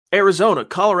Arizona,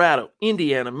 Colorado,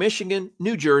 Indiana, Michigan,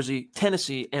 New Jersey,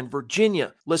 Tennessee, and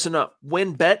Virginia. Listen up.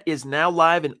 WynnBET is now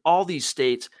live in all these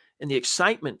states, and the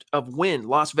excitement of Wynn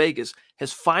Las Vegas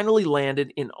has finally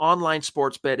landed in online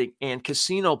sports betting and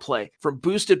casino play. From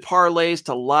boosted parlays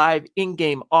to live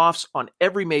in-game offs on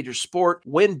every major sport,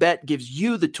 WynnBET gives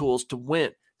you the tools to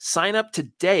win. Sign up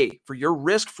today for your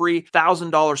risk-free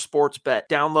 $1,000 sports bet.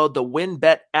 Download the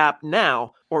WynnBET app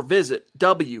now or visit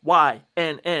wynnbet.com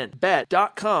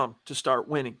to start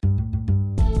winning.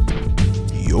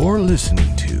 You're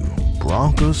listening to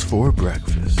Broncos for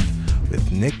Breakfast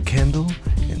with Nick Kendall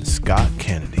and Scott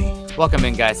Kennedy. Welcome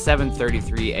in, guys.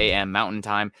 7:33 a.m. Mountain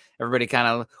Time. Everybody kind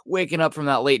of waking up from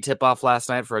that late tip-off last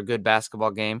night for a good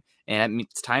basketball game, and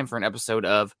it's time for an episode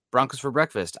of Broncos for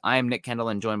Breakfast. I am Nick Kendall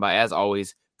and joined by, as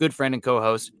always, good friend and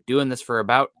co-host, doing this for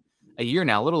about a year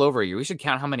now, a little over a year. We should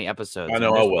count how many episodes. I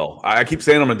know I will. I keep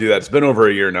saying I'm going to do that. It's been over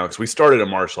a year now because we started in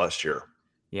March last year.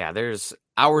 Yeah, there's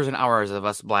hours and hours of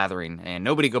us blathering, and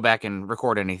nobody go back and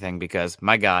record anything because,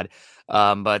 my God.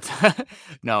 But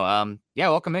no,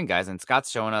 welcome in, guys. And Scott's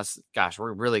showing us, gosh,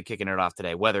 we're really kicking it off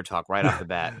today. Weather talk right off the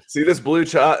bat. See this blue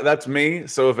shot? That's me.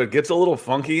 So if it gets a little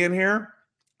funky in here,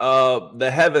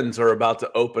 the heavens are about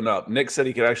to open up. Nick said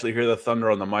he could actually hear the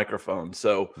thunder on the microphone.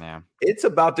 So it's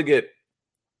about to get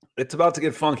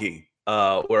funky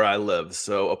where I live.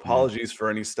 So apologies for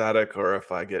any static or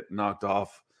if I get knocked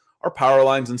off. Our power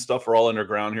lines and stuff are all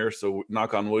underground here. So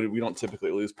knock on wood, we don't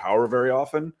typically lose power very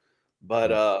often,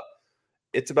 but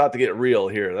it's about to get real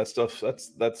here. That stuff,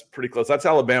 that's pretty close. That's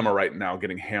Alabama right now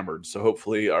getting hammered. So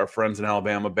hopefully our friends in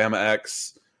Alabama, Bama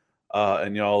X,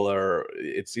 and y'all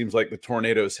it seems like the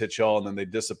tornadoes hit y'all and then they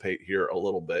dissipate here a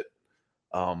little bit.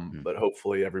 But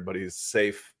hopefully everybody's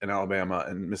safe in Alabama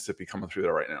and Mississippi coming through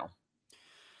there right now.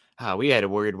 We had a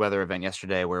weird weather event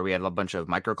yesterday where we had a bunch of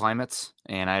microclimates,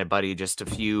 and I had a buddy just a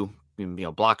few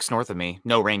blocks north of me.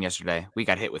 No rain yesterday. We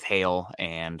got hit with hail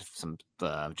and some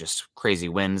just crazy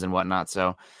winds and whatnot.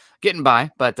 So getting by,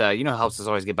 but helps us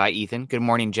always get by. Ethan, good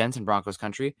morning, gents in Broncos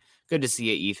country. Good to see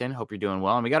you, Ethan. Hope you're doing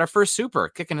well. And we got our first super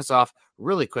kicking us off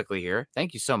really quickly here.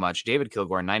 Thank you so much. David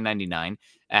Kilgore, $9.99,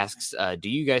 asks, do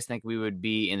you guys think we would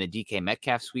be in the DK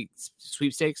Metcalf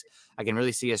sweepstakes? I can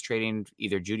really see us trading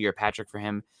either Judy or Patrick for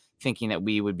him, thinking that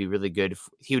we would be really good.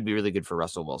 He would be really good for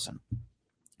Russell Wilson.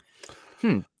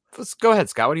 Let's go ahead,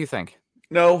 Scott. What do you think?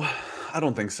 No, I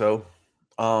don't think so.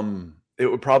 It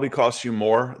would probably cost you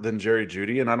more than Jerry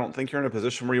Jeudy, and I don't think you're in a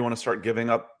position where you want to start giving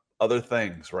up other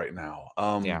things right now.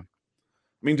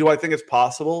 I mean, do I think it's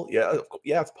possible? Yeah,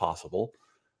 it's possible.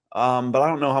 But I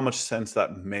don't know how much sense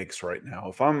that makes right now.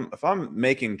 If I'm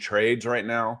making trades right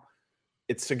now,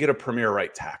 it's to get a premier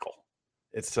right tackle.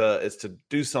 It's to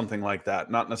do something like that,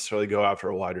 not necessarily go after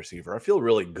a wide receiver. I feel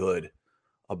really good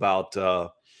about the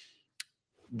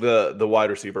wide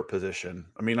receiver position.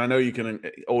 I mean, I know you can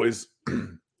always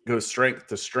go strength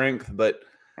to strength, but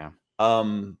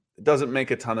it doesn't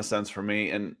make a ton of sense for me.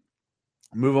 And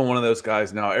move on one of those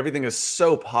guys now. Everything is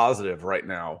so positive right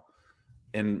now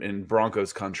in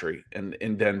Broncos country and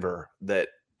in Denver that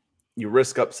you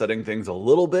risk upsetting things a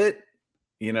little bit.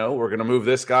 We're going to move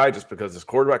this guy just because this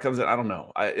quarterback comes in. I don't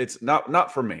know. It's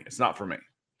not for me. It's not for me.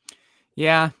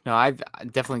 Yeah, no, I'm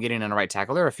definitely getting in a right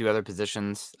tackle. There are a few other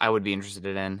positions I would be interested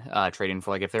in trading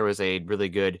for. Like if there was a really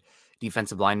good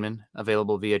defensive lineman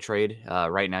available via trade.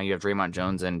 Right now you have Draymond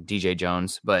Jones and DJ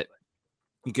Jones, but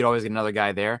you could always get another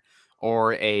guy there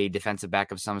or a defensive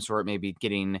back of some sort, maybe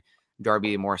getting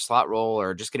Darby more slot role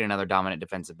or just getting another dominant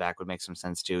defensive back would make some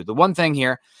sense too. The one thing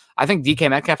here, I think DK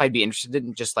Metcalf, I'd be interested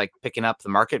in just like picking up the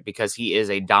market because he is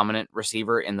a dominant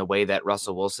receiver in the way that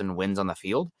Russell Wilson wins on the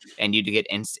field, and you to get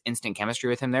instant chemistry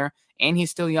with him there. And he's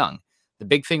still young. The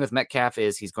big thing with Metcalf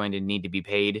is he's going to need to be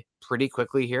paid pretty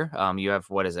quickly here. You have,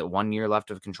 1 year left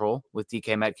of control with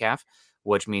DK Metcalf,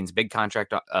 which means big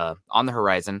contract on the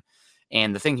horizon.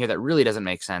 And the thing here that really doesn't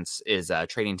make sense is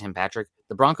trading Tim Patrick.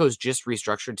 The Broncos just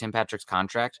restructured Tim Patrick's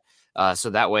contract. So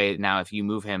that way now if you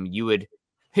move him,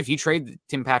 if you trade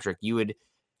Tim Patrick,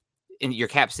 your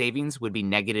cap savings would be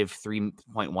negative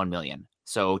 $3.1 million.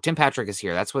 So Tim Patrick is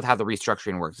here. That's how the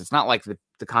restructuring works. It's not like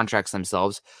the contracts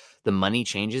themselves, the money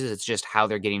changes. It's just how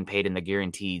they're getting paid and the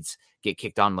guarantees get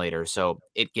kicked on later. So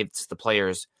it gives the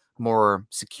players more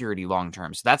security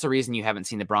long-term. So that's a reason you haven't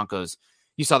seen the Broncos.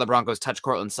 You saw the Broncos touch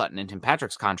Courtland Sutton and Tim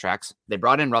Patrick's contracts. They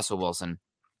brought in Russell Wilson,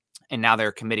 and now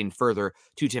they're committing further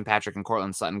to Tim Patrick and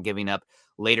Courtland Sutton, giving up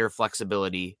later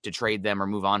flexibility to trade them or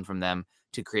move on from them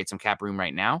to create some cap room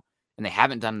right now. And they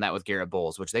haven't done that with Garrett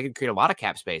Bowles, which they could create a lot of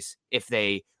cap space if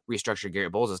they restructure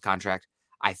Garrett Bowles' contract.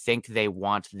 I think they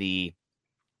want the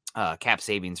cap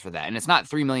savings for that. And it's not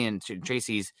 $3 million.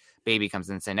 Tracy's baby comes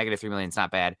in and say -$3 million. It's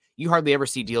not bad. You hardly ever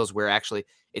see deals where actually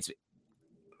it's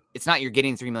not you're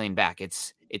getting $3 million back.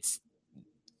 It's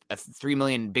a $3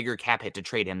 million bigger cap hit to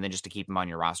trade him than just to keep him on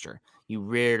your roster. You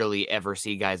rarely ever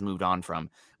see guys moved on from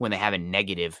when they have a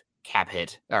negative cap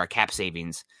hit or cap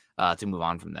savings to move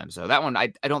on from them. So that one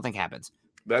I don't think happens.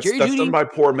 That's done by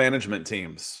poor management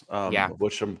teams,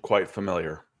 which I'm quite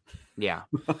familiar. Yeah.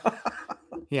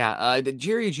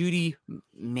 Jerry Jeudy,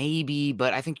 maybe,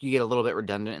 but I think you get a little bit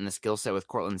redundant in the skill set with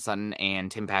Cortland Sutton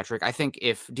and Tim Patrick. I think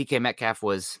if DK Metcalf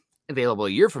was available a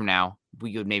year from now,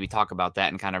 we could maybe talk about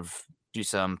that and kind of do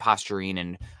some posturing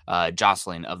and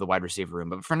jostling of the wide receiver room.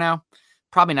 But for now,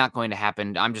 probably not going to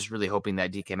happen. I'm just really hoping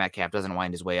that DK Metcalf doesn't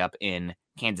wind his way up in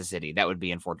Kansas City. That would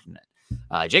be unfortunate.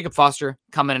 Jacob Foster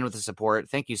coming in with the support.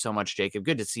 Thank you so much, Jacob.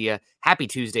 Good to see you. Happy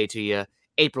Tuesday to you.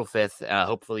 April 5th.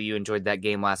 Hopefully you enjoyed that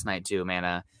game last night too,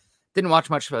 man. Didn't watch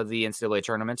much of the NCAA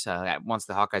tournament. Once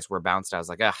the Hawkeyes were bounced, I was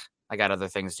like, I got other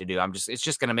things to do. It's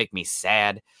just going to make me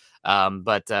sad.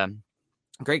 But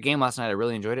great game last night. I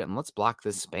really enjoyed it. And let's block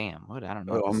this spam. What? I don't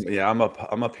know.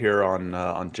 I'm up here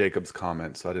on Jacob's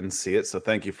comment, so I didn't see it. So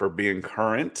thank you for being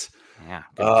current. Yeah.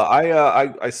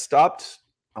 I stopped.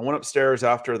 I went upstairs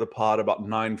after the pod about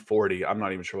 9:40. I'm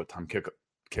not even sure what time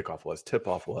kickoff was. Tip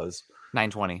off was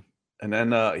 9:20. And then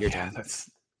that's.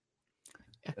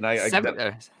 And I I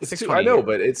know,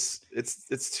 but it's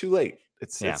too late.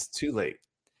 It's too late.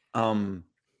 You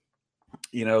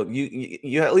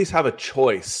at least have a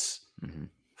choice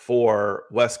for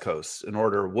West Coast in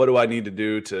order. What do I need to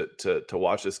do to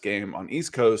watch this game on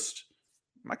East Coast?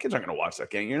 My kids aren't going to watch that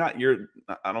game. I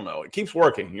don't know. It keeps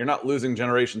working. You're not losing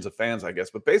generations of fans, I guess,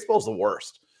 but baseball's the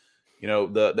worst.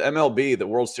 The MLB, the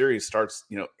World Series starts,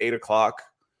 8:00.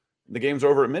 The game's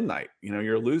over at midnight.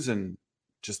 You're losing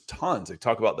just tons. They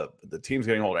talk about the teams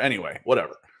getting older. Anyway,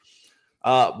 whatever.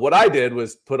 What I did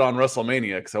was put on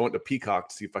WrestleMania because I went to Peacock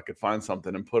to see if I could find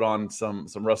something and put on some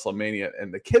WrestleMania.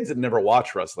 And the kids had never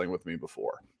watched wrestling with me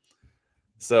before,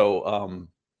 so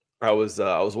I was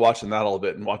watching that a little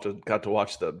bit and got to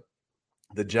watch the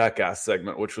Jackass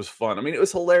segment, which was fun. I mean, it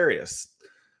was hilarious.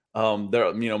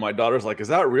 My daughter's like, "Is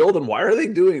that real? Then why are they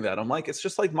doing that?" I'm like, "It's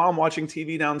just like mom watching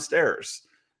TV downstairs.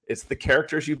 It's the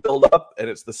characters you build up, and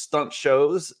it's the stunt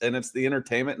shows, and it's the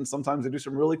entertainment, and sometimes they do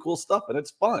some really cool stuff, and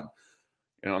it's fun."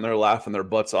 And they're laughing their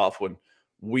butts off when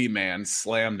Wee Man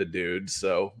slammed a dude.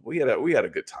 So we had a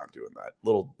good time doing that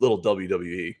little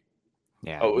WWE.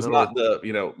 Yeah. It was not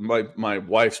my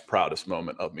wife's proudest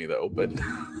moment of me though, but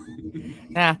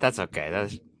that's okay.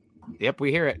 Yep,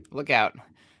 we hear it. Look out.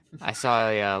 I saw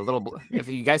a little. If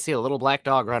you guys see a little black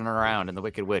dog running around in the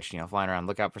Wicked Witch, flying around,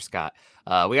 look out for Scott.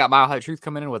 We got Mile High Truth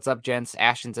coming in. What's up, gents?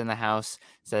 Ashton's in the house.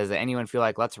 Says that anyone feel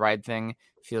like Let's Ride thing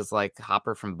feels like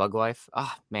Hopper from Bug Life.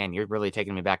 Oh man, you're really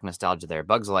taking me back nostalgia there.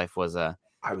 Bug's Life was I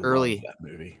early love that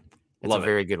movie. It's a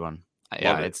very good one.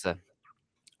 It's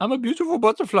I'm a beautiful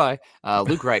butterfly.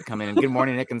 Luke Wright coming in. Good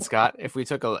morning, Nick and Scott. If we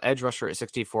took an edge rusher at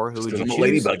 64, who would you choose?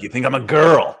 Ladybug. You think I'm a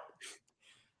girl?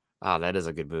 Oh, that is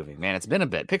a good movie, man. It's been a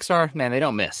bit. Pixar, man, they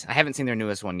don't miss. I haven't seen their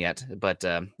newest one yet, but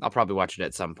I'll probably watch it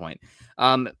at some point.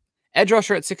 Edge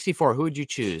rusher at 64, who would you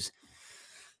choose?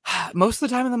 Most of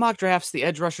the time in the mock drafts, the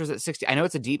edge rushers at 60. I know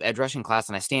it's a deep edge rushing class,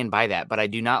 and I stand by that, but I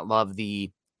do not love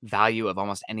the value of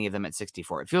almost any of them at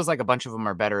 64. It feels like a bunch of them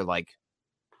are better, like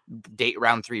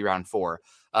round 3, round 4,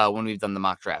 when we've done the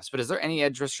mock drafts. But is there any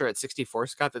edge rusher at 64,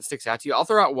 Scott, that sticks out to you? I'll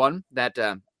throw out one that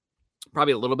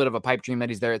probably a little bit of a pipe dream that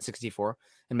he's there at 64.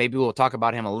 And maybe we'll talk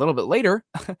about him a little bit later,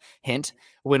 hint,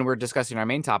 when we're discussing our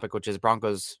main topic, which is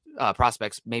Broncos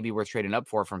prospects maybe worth trading up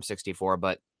for from 64.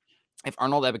 But if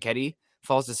Arnold Ebiketie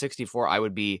falls to 64, I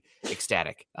would be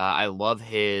ecstatic. I love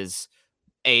his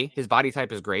body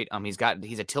type is great.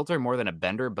 He's a tilter more than a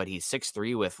bender, but he's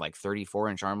 6'3" with like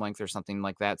 34-inch arm length or something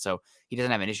like that. So he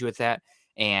doesn't have an issue with that.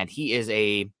 And he is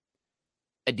a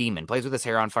demon, plays with his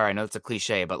hair on fire. I know it's a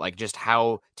cliche, but like just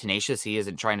how tenacious he is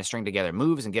in trying to string together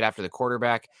moves and get after the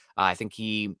quarterback. I think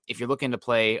if you're looking to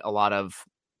play a lot of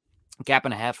gap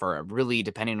and a half or really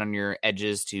depending on your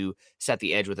edges to set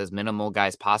the edge with as minimal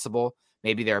guys possible,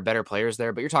 maybe there are better players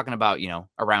there, but you're talking about,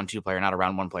 a round 2 player, not a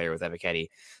round 1 player with Ebiketie.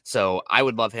 So I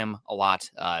would love him a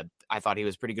lot. I thought he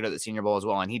was pretty good at the Senior Bowl as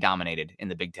well, and he dominated in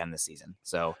the Big Ten this season.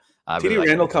 So T.D.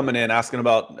 Randall coming in, asking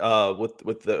about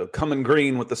with the coming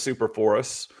green with the Super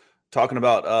Force, talking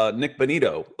about Nick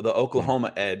Bonito, the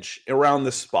Oklahoma edge around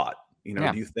this spot.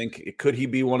 Do you think could he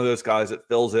be one of those guys that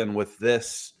fills in with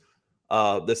this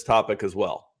topic as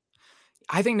well?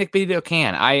 I think Nick Bonito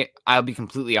can. I'll be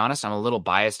completely honest. I'm a little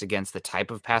biased against the type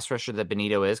of pass rusher that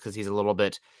Bonito is because he's a little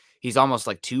bit, he's almost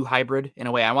like too hybrid in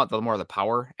a way. I want the more of the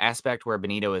power aspect where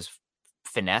Benito is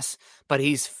finesse, but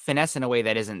he's finesse in a way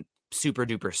that isn't super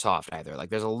duper soft either. Like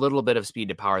there's a little bit of speed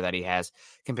to power that he has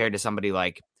compared to somebody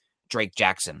like Drake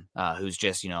Jackson, who's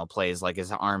just, plays like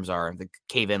his arms are the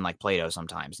cave in like Play-Doh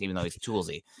sometimes, even though he's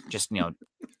toolsy, just,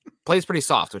 plays pretty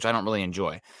soft, which I don't really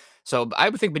enjoy. So I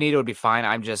would think Benito would be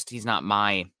fine. He's not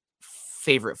my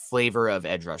favorite flavor of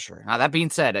edge rusher. Now, that being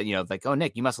said, like, oh,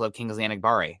 Nick, you must love Kingsley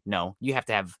Enagbare. No, you have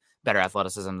to have better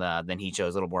athleticism than he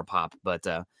shows, a little more pop. But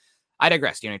I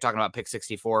digress. You're talking about pick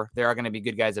 64. There are going to be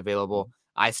good guys available.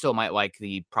 I still might like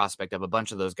the prospect of a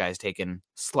bunch of those guys taken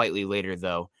slightly later,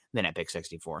 though, than at pick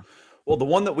 64. Well, the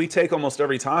one that we take almost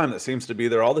every time that seems to be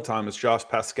there all the time is Josh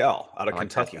Pascal out of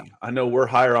Kentucky. Pascal. I know we're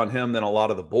higher on him than a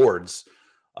lot of the boards.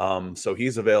 So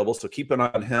he's available. So keep an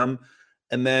eye on him.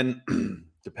 And then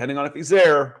depending on if he's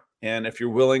there and if you're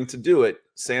willing to do it,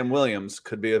 Sam Williams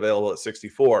could be available at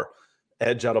 64.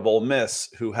 Edge out of Ole Miss,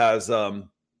 who has a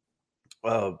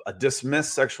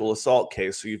dismissed sexual assault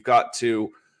case. So he's got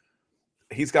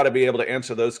to be able to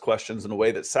answer those questions in a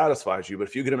way that satisfies you. But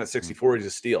if you get him at 64, he's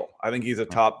a steal. I think he's a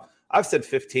top. I've said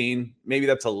 15. Maybe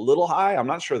that's a little high. I'm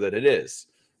not sure that it is.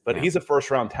 But he's a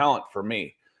first-round talent for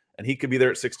me. And he could be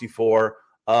there at 64.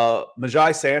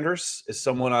 Majai Sanders is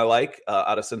someone I like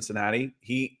out of Cincinnati.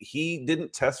 He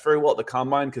didn't test very well at the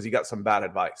combine because he got some bad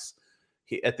advice.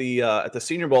 At the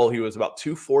Senior Bowl, he was about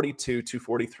 242,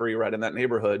 243, right in that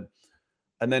neighborhood,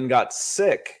 and then got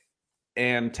sick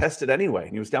and tested anyway.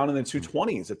 And he was down in the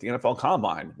 220s at the NFL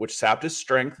Combine, which sapped his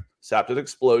strength, sapped his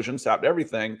explosion, sapped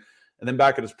everything. And then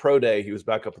back at his pro day, he was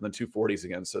back up in the 240s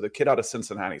again. So the kid out of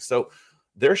Cincinnati. So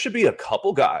there should be a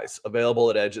couple guys available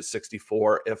at edge at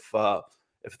 64 if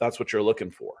that's what you're looking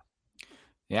for.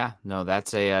 Yeah, no,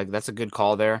 that's a good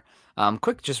call there.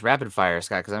 Quick, just rapid fire,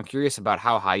 Scott, because I'm curious about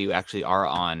how high you actually are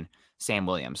on Sam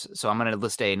Williams. So I'm going to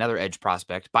list another edge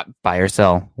prospect, buy or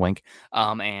sell, wink.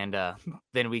 And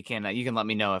then you can let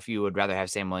me know if you would rather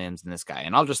have Sam Williams than this guy.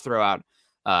 And I'll just throw out,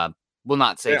 will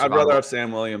not say. I'd rather have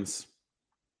Sam Williams.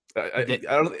 I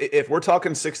don't. If we're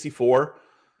talking 64,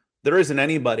 there isn't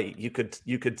anybody you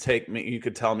could take me. You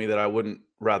could tell me that I wouldn't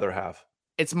rather have.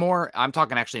 It's more. I'm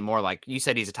talking actually more like you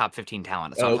said. He's a top 15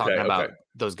 talent. So I'm talking about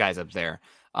those guys up there.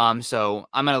 So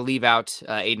I'm going to leave out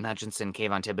Aiden Hutchinson,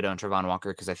 Kayvon Thibodeau, and Trevon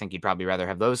Walker because I think you'd probably rather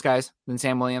have those guys than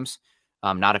Sam Williams.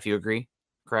 Not if you agree.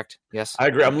 Correct? Yes, I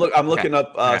agree. I'm looking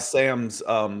up Sam's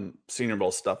Senior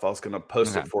Bowl stuff. I was going to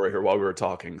post it for you here while we were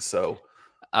talking. So,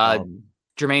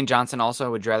 Jermaine Johnson also.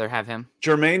 Would you rather have him?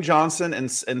 Jermaine Johnson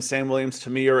and Sam Williams to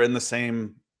me are in the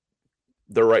same.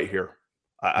 They're right here.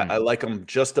 I like them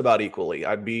just about equally.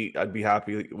 I'd be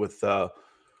happy with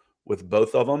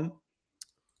both of them.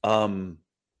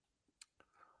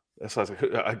 So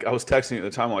I was texting at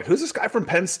the time, like, who's this guy from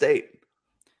Penn State?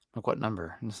 Like, what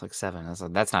number? It's like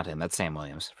 7. That's not him. That's Sam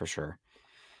Williams for sure.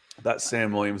 That's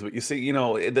Sam Williams. But you see,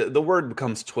 the word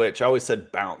becomes twitch. I always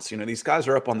said bounce. These guys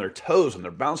are up on their toes and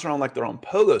they're bouncing around like they're on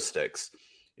pogo sticks.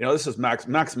 This is Max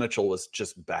Mitchell was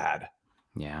just bad.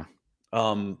 Yeah. I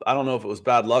don't know if it was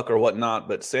bad luck or whatnot,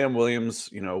 but Sam Williams,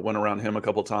 went around him a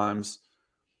couple times.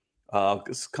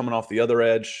 Coming off the other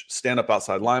edge, stand up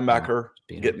outside linebacker,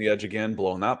 getting the edge again,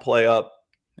 blowing that play up.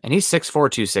 And he's 6'4",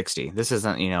 260. This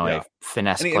isn't, a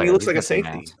finesse player. And he looks like a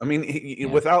safety. I mean,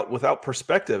 without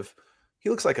perspective, he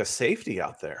looks like a safety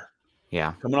out there.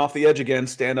 Yeah. Coming off the edge again,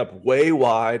 stand up way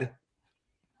wide.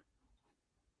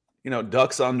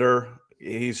 Ducks under.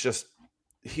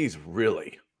 He's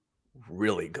really,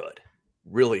 really good.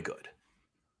 Really good.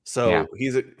 So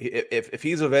if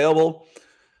he's available,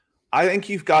 I think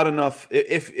you've got enough.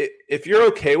 If you're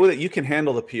okay with it, you can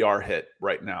handle the PR hit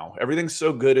right now. Everything's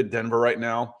so good at Denver right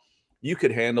now. You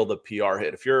could handle the PR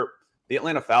hit. If you're the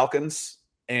Atlanta Falcons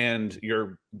and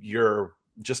you're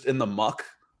just in the muck,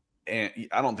 and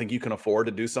I don't think you can afford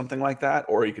to do something like that.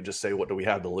 Or you could just say, what do we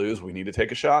have to lose? We need to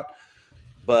take a shot.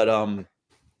 But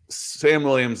Sam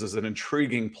Williams is an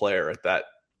intriguing player at that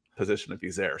position if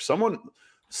he's there. Someone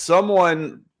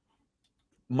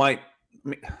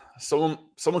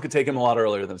could take him a lot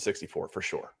earlier than 64 for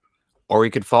sure. Or we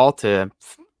could fall to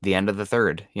the end of the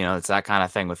third. It's that kind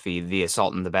of thing with the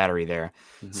assault and the battery there.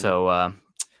 Mm-hmm. So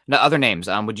no other names.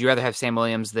 Would you rather have Sam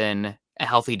Williams than a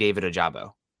healthy David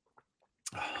Ojabo?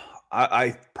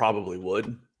 I probably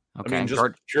would. Okay. I mean, just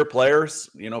pure players.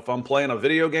 If I'm playing a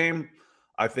video game,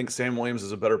 I think Sam Williams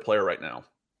is a better player right now.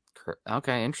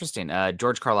 Okay, interesting.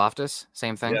 George Karlaftis,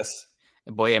 same thing? Yes.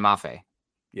 Boye Mafe?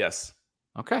 Yes.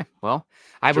 Okay, well,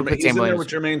 I would put Sam Williams.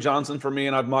 He's in there with Jermaine Johnson for me,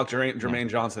 and I've mocked Jermaine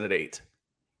Johnson at 8.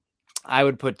 I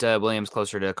would put Williams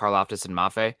closer to Karlaftis and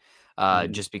Mafe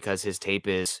just because his tape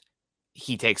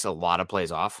he takes a lot of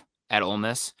plays off at Ole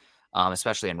Miss.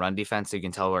 especially in run defense. So you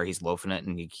can tell where he's loafing it,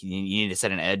 and you need to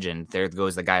set an edge, and there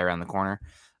goes the guy around the corner.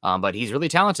 But he's really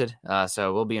talented, so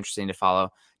it will be interesting to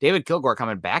follow. David Kilgore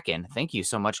coming back in. Thank you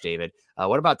so much, David.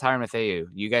 What about Tyrann Mathieu?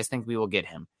 You guys think we will get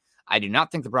him? I do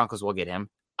not think the Broncos will get him.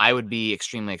 I would be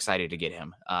extremely excited to get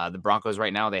him. The Broncos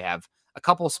right now, they have a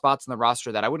couple of spots in the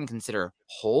roster that I wouldn't consider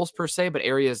holes per se, but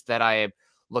areas that I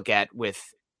look at with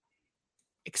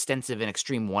extensive and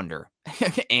extreme wonder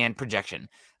and projection.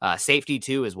 Safety,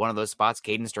 too, is one of those spots.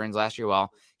 Caden Stearns last year,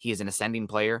 while he is an ascending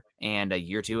player and a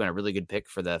year two and a really good pick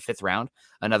for the 5th round.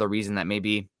 Another reason that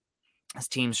maybe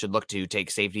teams should look to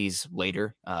take safeties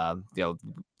later. Last year,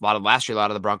 a lot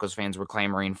of the Broncos fans were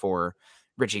clamoring for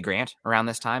Richie Grant around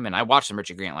this time, and I watched some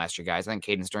Richie Grant last year, guys. I think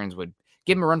Caden Stearns would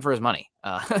give him a run for his money.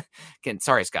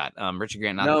 Sorry, Scott. Richie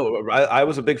Grant. I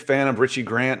was a big fan of Richie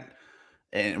Grant,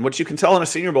 and what you can tell in a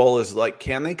Senior Bowl is like,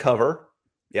 can they cover?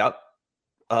 Yep.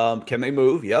 Can they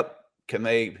move? Yep. Can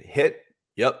they hit?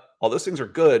 Yep. All those things are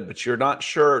good, but you're not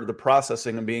sure the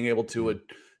processing and being able to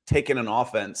take in an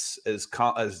offense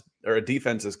or a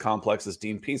defense as complex as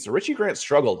Dean Pease. So Richie Grant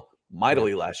struggled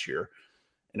mightily last year.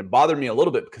 And it bothered me a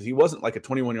little bit because he wasn't like a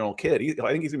 21-year-old kid.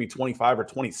 I think he's going to be 25 or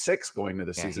 26 going into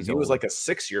the season. He was like a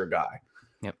 6-year guy.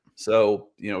 Yep. So,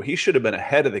 he should have been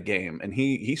ahead of the game, and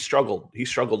he struggled. He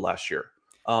struggled last year.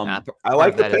 I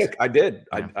like the pick. I did.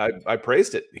 Yeah. I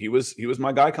praised it. He was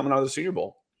my guy coming out of the Senior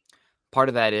Bowl. Part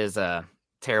of that is a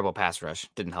terrible pass rush.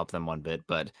 Didn't help them one bit,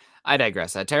 but I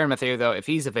digress. Tyrann Mathieu, though, if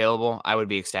he's available, I would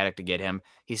be ecstatic to get him.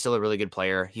 He's still a really good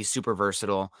player. He's super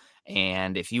versatile.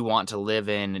 And if you want to live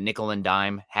in nickel and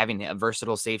dime, having a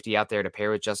versatile safety out there to pair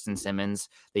with Justin Simmons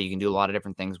that you can do a lot of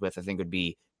different things with, I think would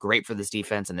be great for this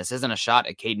defense. And this isn't a shot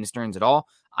at Caden Stearns at all.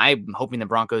 I'm hoping the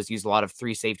Broncos use a lot of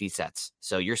 3 safety sets.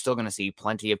 So you're still going to see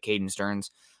plenty of Caden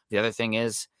Stearns. The other thing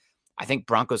is, I think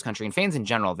Broncos country and fans in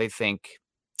general, they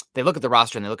look at the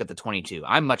roster and they look at the 22.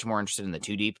 I'm much more interested in the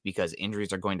 2 deep because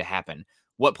injuries are going to happen.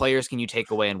 What players can you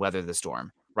take away and weather the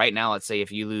storm? Right now, let's say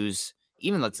if you lose,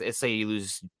 let's say you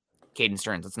lose Caden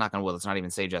Stearns, let's knock on wood. Let's not even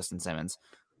say Justin Simmons.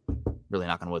 Really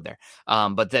knock on wood there.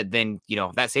 But then,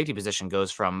 that safety position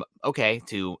goes from okay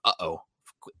to uh-oh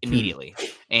immediately.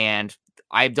 And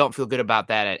I don't feel good about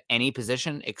that at any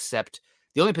position except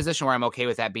the only position where I'm okay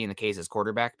with that being the case is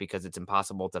quarterback, because it's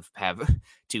impossible to have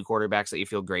 2 quarterbacks that you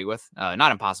feel great with.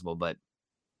 Not impossible, but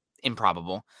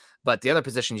improbable. But the other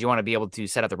positions, you want to be able to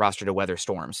set up the roster to weather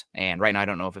storms. And right now, I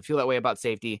don't know if I feel that way about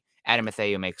safety. Adam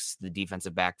Mathieu makes the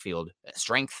defensive backfield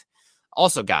strength.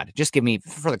 Also, God, just give me,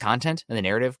 for the content and the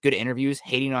narrative, good interviews,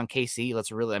 hating on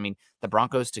KC. The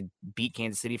Broncos to beat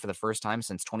Kansas City for the first time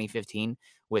since 2015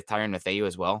 with Tyrann Mathieu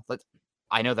as well.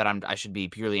 I know that I should be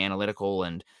purely analytical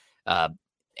and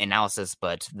analysis,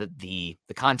 but the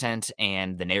content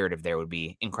and the narrative there would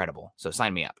be incredible. So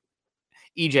sign me up.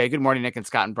 EJ, good morning, Nick and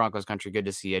Scott in Broncos country. Good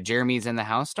to see you. Jeremy's in the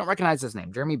house. Don't recognize his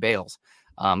name. Jeremy Bales.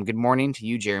 Good morning to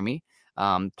you, Jeremy.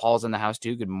 Paul's in the house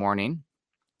too. Good morning.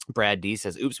 Brad D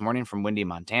says, oops, morning from windy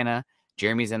Montana.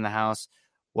 Jeremy's in the house.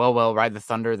 Well, ride the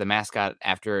thunder, the mascot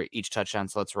after each touchdown.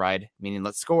 So let's ride, meaning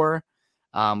let's score.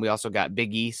 We also got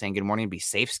Big E saying good morning. Be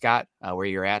safe, Scott, where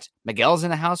you're at. Miguel's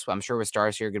in the house. I'm sure with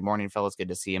stars here. Good morning, fellas. Good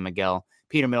to see you, Miguel.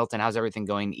 Peter Middleton, how's everything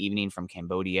going? Evening from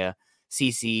Cambodia.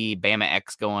 CC, Bama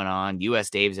X going on. US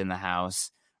Dave's in the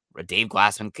house. Dave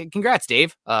Glassman. Congrats,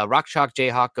 Dave. Rock Chalk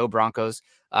Jayhawk, go Broncos.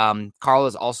 Carl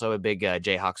is also a big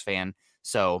Jayhawks fan.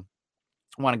 So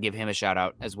I want to give him a shout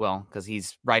out as well because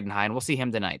he's riding high, and we'll see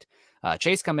him tonight.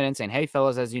 Chase coming in saying, hey,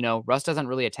 fellas, as you know, Russ doesn't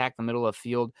really attack the middle of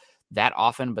field that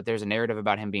often, but there's a narrative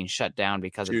about him being shut down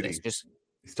because Judy. of this.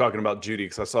 He's talking about Judy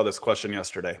because I saw this question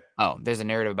yesterday. Oh, there's a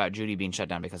narrative about Judy being shut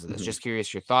down because of this. Mm-hmm. Just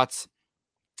curious your thoughts.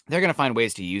 They're going to find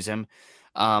ways to use him.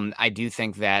 I do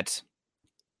think that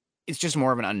it's just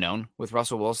more of an unknown with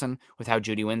Russell Wilson, with how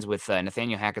Judy wins, with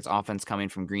Nathaniel Hackett's offense coming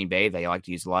from Green Bay. They like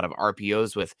to use a lot of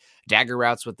RPOs with dagger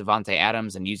routes with Devontae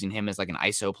Adams and using him as like an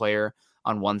ISO player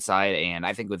on one side. And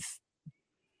I think with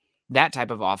that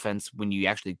type of offense, when you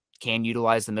actually can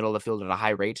utilize the middle of the field at a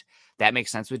high rate, that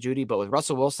makes sense with Judy. But with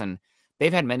Russell Wilson,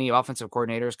 they've had many offensive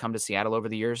coordinators come to Seattle over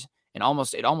the years, and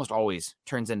it almost always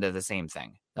turns into the same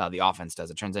thing. The offense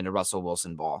does. It turns into Russell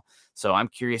Wilson ball. So I'm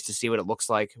curious to see what it looks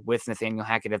like with Nathaniel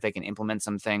Hackett, if they can implement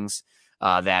some things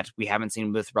that we haven't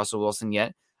seen with Russell Wilson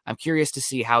yet. I'm curious to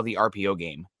see how the RPO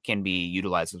game can be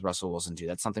utilized with Russell Wilson too.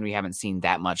 That's something we haven't seen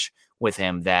that much with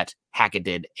him that Hackett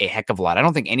did a heck of a lot. I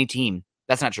don't think any team,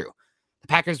 that's not true. The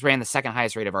Packers ran the second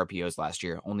highest rate of RPOs last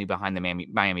year, only behind the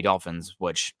Miami Dolphins,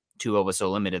 which Tua was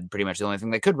so limited. Pretty much the only thing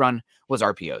they could run was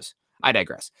RPOs. I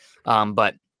digress.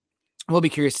 But we'll be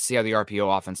curious to see how the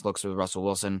RPO offense looks with Russell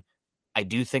Wilson. I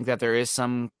do think that there is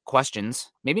some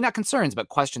questions, maybe not concerns, but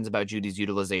questions about Judy's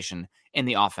utilization in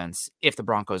the offense if the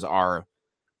Broncos are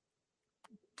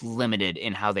limited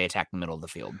in how they attack the middle of the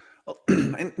field.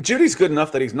 And Judy's good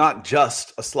enough that he's not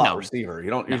just a slot receiver.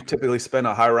 You typically spend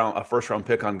a first round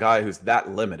pick on a guy who's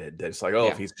that limited. It's like,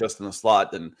 if he's just in the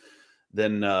slot,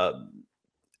 then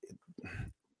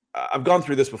I've gone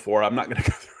through this before. I'm not going to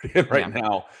go through it right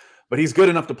now, but he's good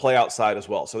enough to play outside as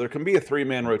well. So there can be a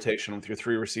 3-man rotation with your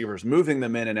 3 receivers, moving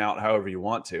them in and out however you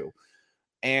want to.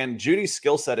 And Judy's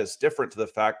skill set is different to the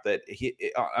fact that he,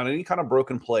 on any kind of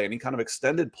broken play, any kind of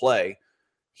extended play,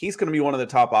 he's going to be one of the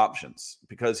top options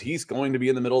because he's going to be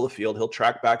in the middle of the field. He'll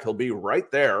track back. He'll be right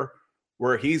there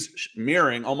where he's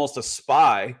mirroring almost a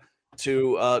spy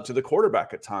to the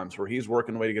quarterback at times where he's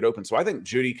working a way to get open. So I think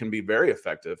Judy can be very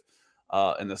effective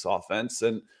in this offense.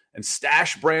 And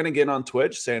Stash Brannigan on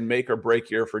Twitch saying make or break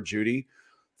year for Judy.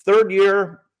 3rd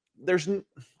year, there's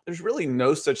really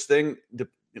no such thing.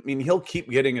 He'll keep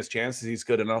getting his chances. He's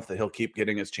good enough that he'll keep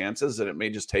getting his chances, and it may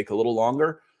just take a little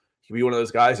longer. He'll be one of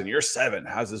those guys in year 7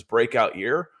 has his breakout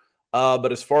year.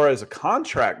 But as far as a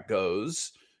contract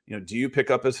goes, do you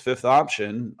pick up his 5th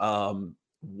option?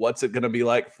 What's it going to be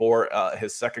like for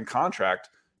his 2nd contract?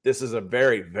 This is a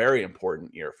very, very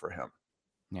important year for him.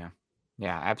 Yeah,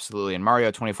 absolutely. And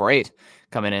Mario 24-8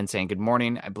 coming in saying, good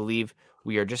morning. I believe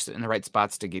we are just in the right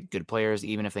spots to get good players,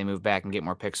 even if they move back and get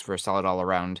more picks for a solid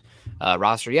all-around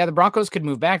roster. Yeah, the Broncos could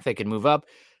move back. They could move up.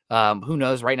 Who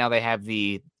knows? Right now they have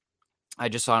I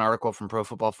just saw an article from Pro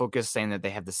Football Focus saying that they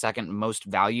have the 2nd most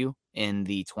value in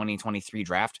the 2023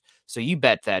 draft. So you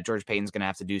bet that George Paton's going to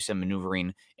have to do some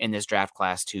maneuvering in this draft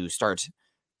class to start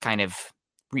kind of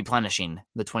replenishing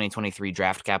the 2023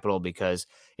 draft capital, because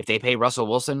if they pay Russell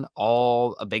Wilson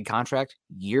a big contract,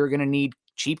 you're going to need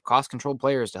cheap, cost-controlled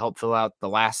players to help fill out the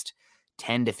last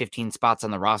 10 to 15 spots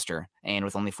on the roster. And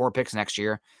with only 4 picks next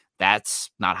year,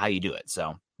 that's not how you do it.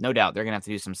 So no doubt they're going to have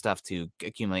to do some stuff to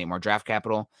accumulate more draft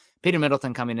capital. Peter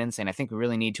Middleton coming in saying, I think we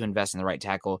really need to invest in the right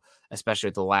tackle, especially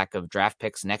with the lack of draft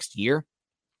picks next year.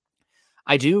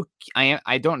 I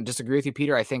don't disagree with you,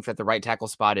 Peter. I think that the right tackle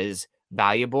spot is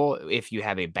valuable if you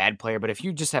have a bad player, but if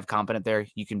you just have competent there,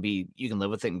 you can live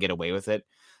with it and get away with it.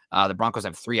 The Broncos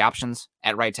have 3 options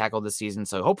at right tackle this season,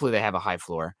 so hopefully they have a high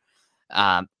floor.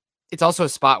 It's also a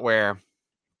spot where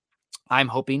I'm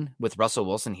hoping with Russell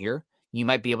Wilson here, you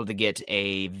might be able to get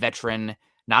a veteran,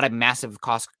 not a massive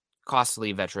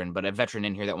costly veteran, but a veteran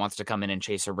in here that wants to come in and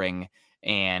chase a ring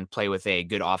and play with a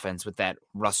good offense with that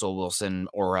Russell Wilson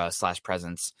aura /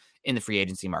 presence in the free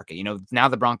agency market. Now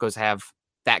the Broncos have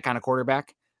that kind of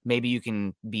quarterback. Maybe you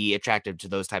can be attractive to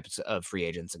those types of free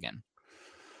agents again.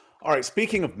 All right.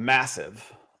 Speaking of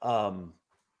massive, Todd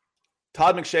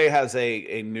McShay has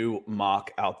a new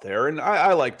mock out there, and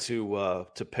I like to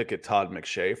pick at Todd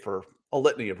McShay for a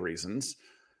litany of reasons.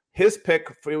 His pick,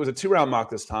 it was a 2-round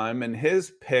mock this time, and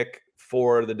his pick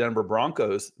for the Denver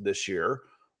Broncos this year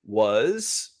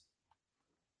was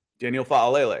Daniel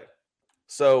Fa'alele.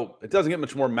 So it doesn't get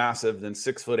much more massive than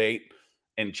 6'8"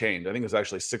 and change. I think it was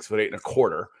actually 6'8" and a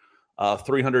quarter.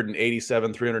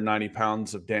 387, 390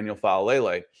 pounds of Daniel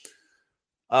Fa'alele.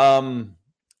 I'm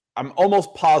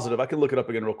almost positive, I can look it up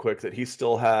again real quick, that he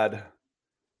still had,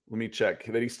 let me check,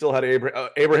 that he still had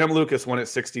Abraham Lucas won at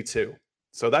 62.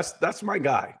 So that's my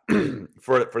guy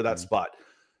for that spot.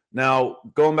 Now,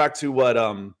 going back to what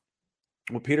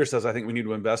Peter says, I think we need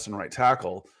to invest in right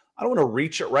tackle. I don't want to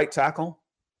reach at right tackle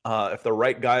if the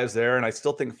right guy is there, and I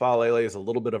still think Fa'alele is a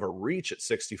little bit of a reach at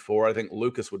 64. I think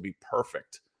Lucas would be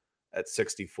perfect at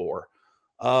 64.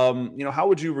 How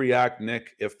would you react,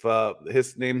 Nick, if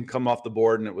his name come off the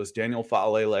board and it was Daniel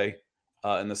Fa'alele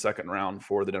in the 2nd round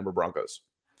for the Denver Broncos?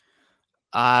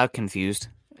 Confused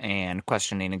and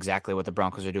questioning exactly what the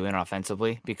Broncos are doing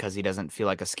offensively because he doesn't feel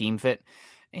like a scheme fit.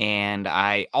 And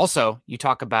you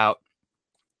talk about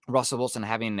Russell Wilson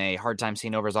having a hard time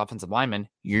seeing over his offensive lineman.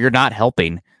 You're not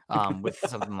helping with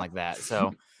something like that.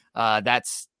 So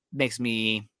that's makes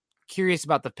me curious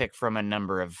about the pick from a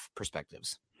number of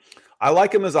perspectives. I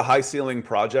like him as a high ceiling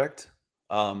project.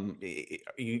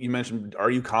 You mentioned, are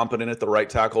you competent at the right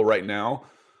tackle right now?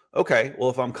 Okay, well,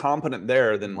 if I'm competent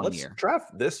there, then let's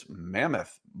draft this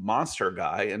mammoth monster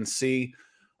guy and see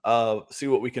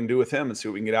what we can do with him and see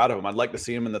what we can get out of him. I'd like to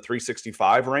see him in the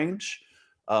 365 range.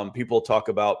 People talk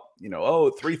about,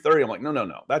 330. I'm like,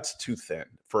 no, that's too thin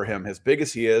for him. As big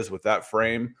as he is with that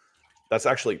frame, that's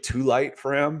actually too light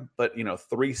for him. But,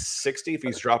 360, if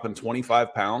he's dropping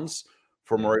 25 pounds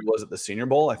from where he was at the Senior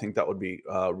Bowl, I think that would be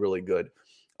really good.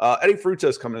 Eddie Fruta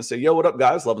is coming and say, yo, what up,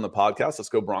 guys? Loving the podcast. Let's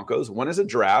go Broncos. When is a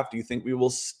draft? Do you think we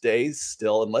will stay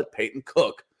still and let Peyton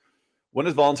cook When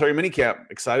is voluntary minicamp?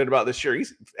 Excited about this year.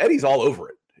 Eddie's all over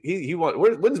it. He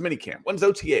when's minicamp? When's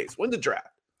OTAs? When's the draft?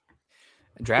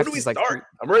 Draft when do we is start?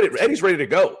 I'm ready. Eddie's ready to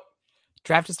go.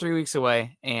 Draft is 3 weeks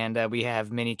away, and we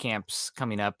have mini camps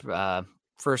coming up.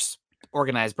 First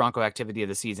organized Bronco activity of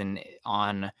the season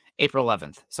on April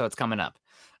 11th, so it's coming up.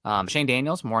 Shane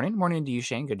Daniels, morning to you,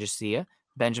 Shane. Good to see you.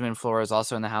 Benjamin Flores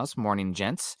also in the house. Morning,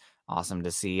 gents. Awesome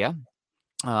to see you.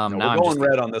 We're going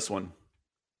red on this one.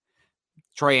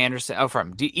 Troy Anderson.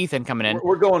 From Ethan coming in.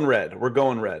 We're going red. We're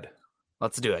going red.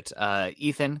 Let's do it.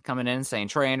 Ethan coming in saying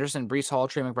Troy Anderson, Breece Hall,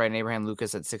 Trey McBride, and Abraham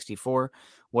Lucas at 64.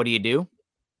 What do you do?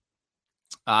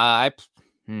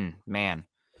 Man.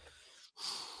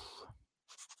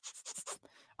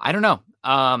 I don't know.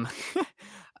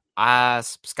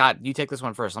 Scott, you take this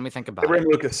one first. Let me think about Abraham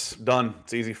Lucas, done.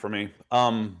 It's easy for me.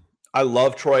 I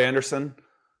love Troy Anderson.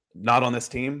 Not on this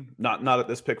team. Not at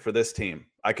this pick for this team.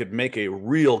 I could make a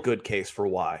real good case for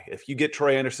why. If you get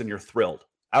Troy Anderson, you're thrilled.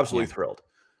 Absolutely thrilled.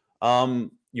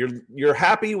 You're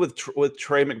happy with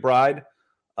Trey McBride,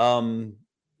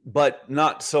 but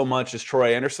not so much as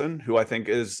Troy Anderson, who I think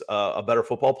is a better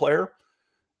football player,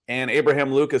 and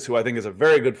Abraham Lucas, who I think is a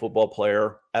very good football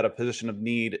player at a position of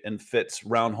need and fits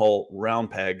round hole,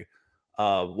 round peg.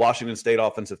 Washington State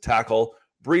offensive tackle.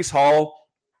 Breece Hall,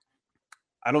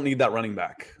 I don't need that running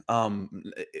back.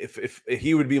 If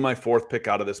he would be my fourth pick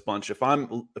out of this bunch, if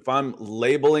I'm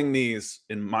labeling these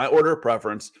in my order of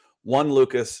preference, 1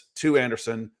 Lucas, 2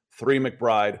 Anderson, 3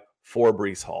 McBride, 4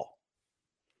 Breece Hall.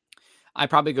 I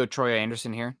probably go Troy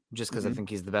Anderson here just because I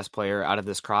think he's the best player out of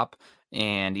this crop.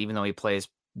 And even though he plays,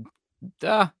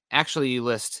 actually you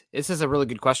list, this is a really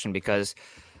good question because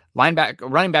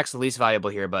running back's the least valuable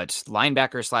here, but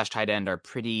linebacker / tight end are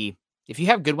pretty, if you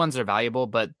have good ones, they're valuable,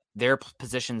 but they're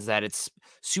positions that it's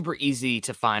super easy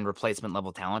to find replacement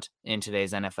level talent in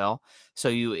today's NFL. So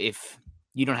if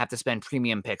you don't have to spend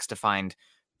premium picks to find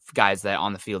guys that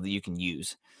on the field that you can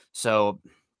use. So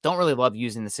don't really love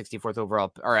using the 64th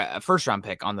overall or a first round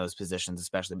pick on those positions,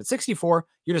 especially, but 64,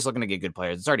 you're just looking to get good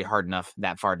players. It's already hard enough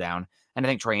that far down. And I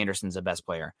think Troy Anderson's the best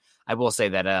player. I will say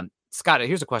that, Scott,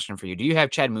 here's a question for you. Do you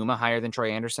have Chad Muma higher than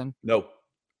Troy Anderson? No.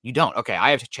 You don't? Okay.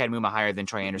 I have Chad Muma higher than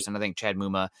Troy Anderson. I think Chad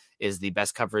Muma is the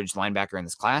best coverage linebacker in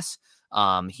this class.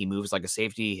 He moves like a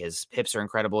safety. His hips are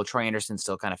incredible. Troy Anderson's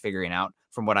still kind of figuring out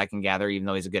from what I can gather, even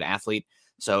though he's a good athlete.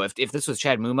 So if this was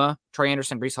Chad Muma, Troy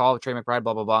Anderson, Breece Hall, Trey McBride,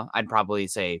 blah, blah, blah, I'd probably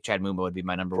say Chad Muma would be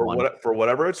my number one. For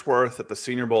whatever it's worth, at the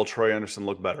Senior Bowl, Troy Anderson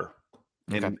looked better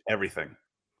in everything.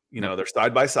 They're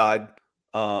side by side,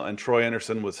 and Troy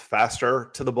Anderson was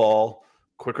faster to the ball,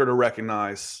 quicker to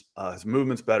recognize. His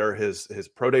movement's better. His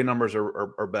pro day numbers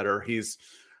are better. He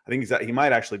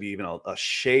might actually be even a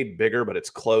shade bigger, but it's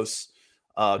close.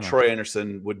 Troy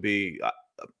Anderson would be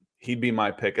he'd be my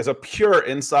pick as a pure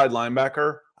inside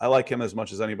linebacker. I like him as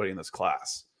much as anybody in this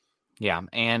class. Yeah,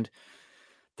 and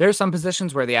there's some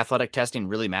positions where the athletic testing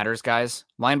really matters, guys.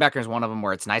 Linebacker is one of them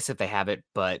where it's nice if they have it,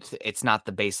 but it's not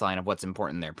the baseline of what's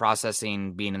important there.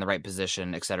 Processing, being in the right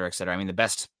position, et cetera, et cetera. I mean, the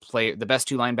best 2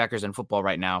 linebackers in football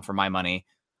right now, for my money.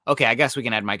 Okay, I guess we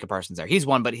can add Micah Parsons there. He's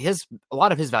one, but a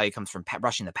lot of his value comes from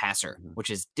rushing the passer, which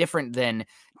is different than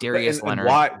Darius Leonard.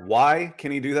 Why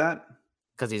can he do that?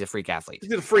 Because he's a freak athlete.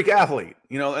 He's a freak athlete,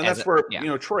 and that's where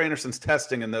Troy Anderson's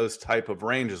testing in those type of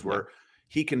ranges where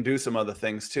he can do some other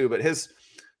things too. But his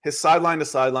sideline to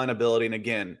sideline ability, and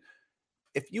again,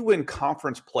 if you win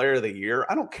Conference Player of the Year,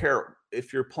 I don't care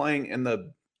if you're playing in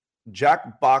the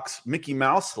Jack Box Mickey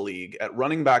Mouse League at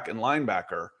running back and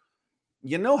linebacker,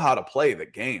 you know how to play the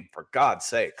game, for God's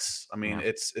sakes. I mean,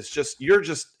 it's just you're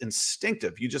just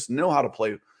instinctive. You just know how to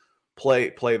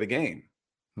play the game.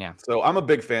 Yeah. So I'm a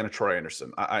big fan of Troy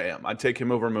Anderson. I am. I'd take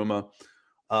him over Muma.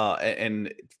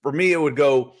 And for me, it would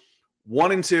go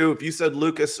 1 and 2. If you said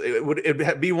Lucas,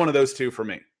 it'd be one of those two for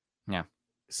me. Yeah.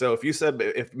 So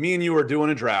if me and you are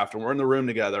doing a draft and we're in the room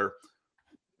together,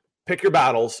 pick your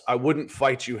battles. I wouldn't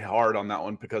fight you hard on that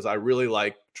one because I really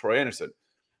like Troy Anderson.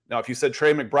 Now, if you said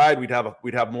Trey McBride,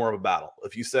 we'd have more of a battle.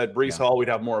 If you said Breece Hall, we'd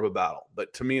have more of a battle.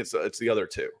 But to me, it's the other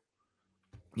two.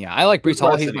 Yeah, I like Breece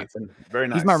Hall. He's very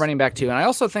nice. He's my running back too. And I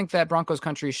also think that Broncos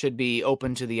country should be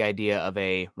open to the idea of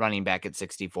a running back at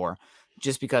 64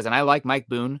 just because, and I like Mike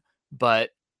Boone,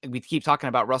 but we keep talking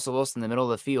about Russell Wilson in the middle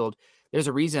of the field. There's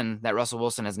a reason that Russell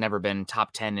Wilson has never been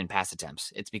top 10 in pass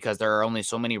attempts. It's because there are only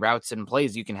so many routes and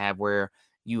plays you can have where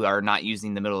you are not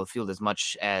using the middle of the field as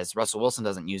much as Russell Wilson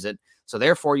doesn't use it. So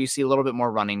therefore you see a little bit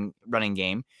more running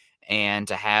game, and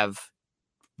to have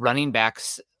running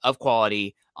backs of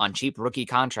quality on cheap rookie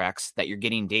contracts that you're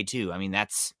getting day 2. I mean,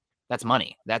 that's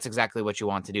money. That's exactly what you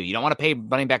want to do. You don't want to pay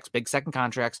running backs big second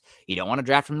contracts. You don't want to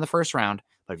draft them in the first round.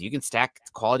 But if you can stack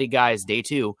quality guys day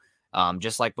 2,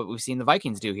 just like what we've seen the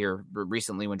Vikings do here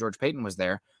recently when George Payton was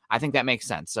there, I think that makes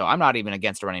sense. So I'm not even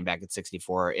against a running back at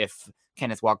 64. If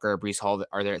Kenneth Walker or Breece Hall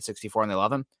are there at 64 and they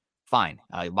love him, fine.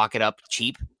 Lock it up,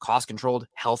 cheap, cost controlled,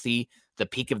 healthy, the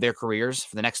peak of their careers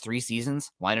for the next 3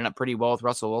 seasons, lining up pretty well with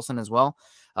Russell Wilson as well.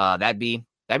 That'd be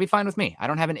fine with me. I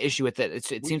don't have an issue with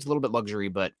it. It seems a little bit luxury,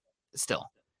 but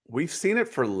still. We've seen it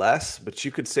for less, but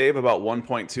you could save about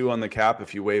 1.2 on the cap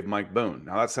if you waive Mike Boone.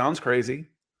 Now that sounds crazy,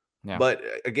 but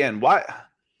again, why?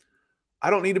 I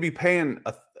don't need to be paying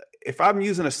if I'm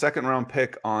using a second round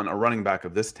pick on a running back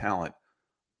of this talent,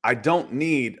 I don't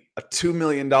need a $2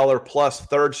 million plus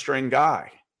third string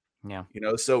guy. Yeah.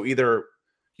 So either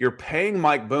you're paying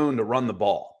Mike Boone to run the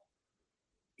ball,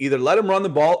 either let him run the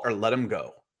ball or let him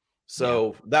go.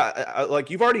 So that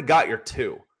you've already got your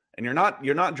 2, and you're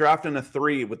not drafting a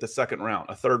 3 with the second round,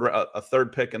 a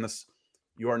third pick in this.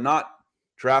 You are not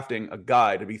drafting a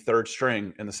guy to be third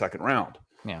string in the second round.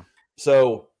 Yeah.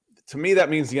 So to me, that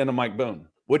means the end of Mike Boone,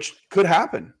 which could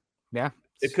happen. Yeah.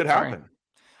 It could happen.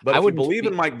 But if you believe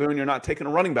in Mike Boone, you're not taking a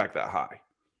running back that high.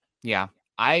 Yeah.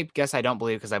 I guess I don't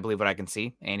believe because I believe what I can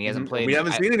see, and he hasn't played. We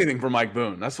haven't seen anything from Mike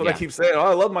Boone. That's what I keep saying. Oh,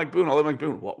 I love Mike Boone. I love Mike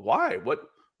Boone. Why? What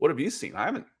have you seen? I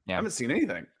haven't seen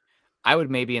anything. I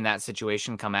would maybe in that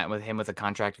situation come at with him with a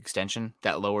contract extension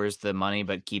that lowers the money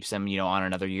but keeps him, on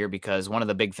another year, because one of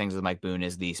the big things with Mike Boone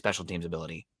is the special teams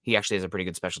ability. He actually is a pretty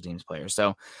good special teams player.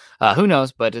 So who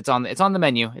knows, but it's on the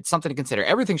menu. It's something to consider.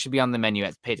 Everything should be on the menu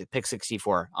at pick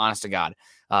 64. Honest to God.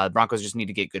 Broncos just need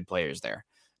to get good players there.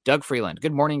 Doug Freeland.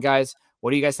 Good morning, guys.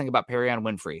 What do you guys think about Perion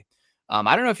Winfrey?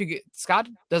 I don't know if Scott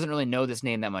doesn't really know this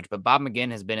name that much, but Bob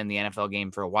McGinn has been in the NFL game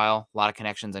for a while, a lot of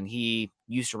connections, and he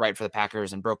used to write for the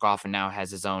Packers and broke off and now has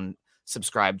his own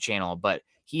subscribed channel. But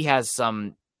he has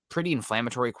some pretty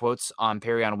inflammatory quotes on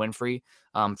Perion Winfrey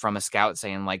from a scout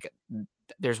saying, like,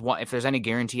 if there's any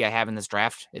guarantee I have in this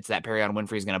draft, it's that Perion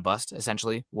Winfrey is going to bust,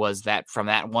 essentially, was that from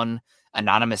that one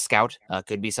anonymous scout.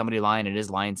 Could be somebody lying. It is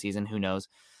lion season. Who knows?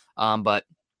 But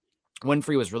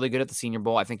Winfrey was really good at the Senior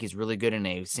Bowl. I think he's really good in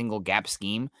a single gap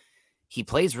scheme. He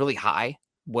plays really high,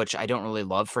 which I don't really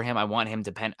love for him. I want him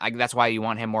to that's why you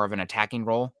want him more of an attacking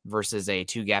role versus a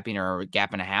 2 gapping or a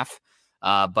gap and a half.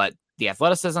 But the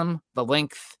athleticism, the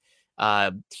length,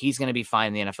 he's going to be fine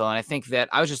in the NFL. And I think that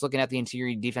I was just looking at the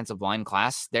interior defensive line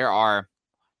class. There are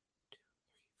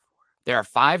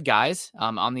 5 guys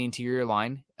on the interior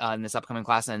line in this upcoming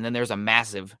class, and then there's a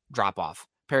massive drop off.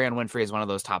 Perion Winfrey is one of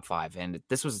those top 5. And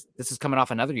this is coming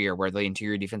off another year where the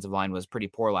interior defensive line was pretty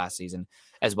poor last season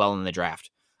as well in the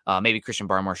draft. Maybe Christian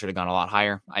Barmore should have gone a lot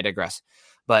higher. I digress.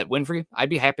 But Winfrey, I'd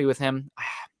be happy with him.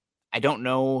 I don't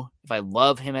know if I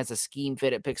love him as a scheme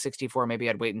fit at pick 64. Maybe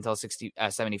I'd wait until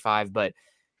 75, but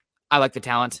I like the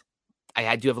talent.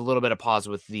 I do have a little bit of pause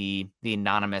with the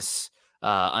anonymous,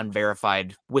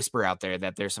 unverified whisper out there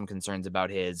that there's some concerns about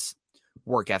his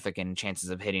work ethic and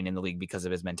chances of hitting in the league because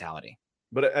of his mentality.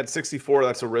 But at 64,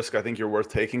 that's a risk I think you're worth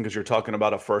taking because you're talking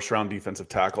about a first-round defensive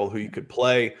tackle who you could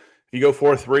play. If you go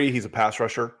 4-3, he's a pass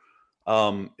rusher.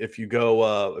 If you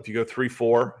go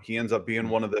 3-4, he ends up being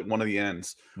one of the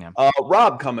ends. Yeah.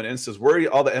 Rob coming in says, "Where are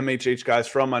all the MHH guys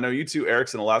from? I know you two,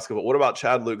 Eric's in Alaska, but what about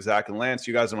Chad, Luke, Zach, and Lance?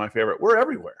 You guys are my favorite. We're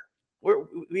everywhere.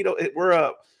 We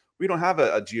don't have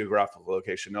a geographical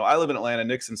location. No, I live in Atlanta.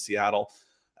 Nick's in Seattle.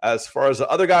 As far as the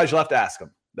other guys, you'll have to ask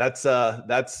them. I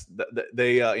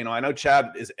know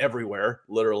Chad is everywhere,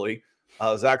 literally.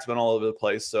 Zach's been all over the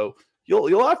place, so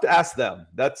you'll have to ask them.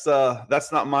 That's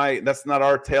not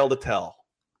our tale to tell.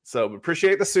 So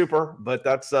appreciate the super, but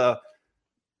that's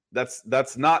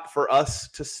not for us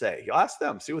to say. You'll ask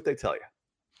them, see what they tell you.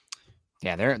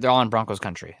 Yeah, they're all in Broncos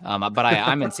country. But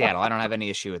I'm in Seattle. I don't have any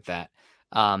issue with that.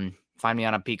 Find me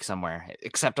on a peak somewhere,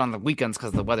 except on the weekends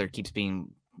because the weather keeps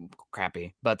being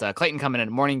crappy. But Clayton coming in.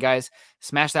 Morning, guys.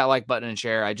 Smash that like button and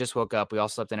share. I just woke up. We all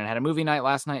slept in and had a movie night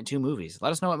last night. 2 movies.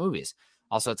 Let us know what movies.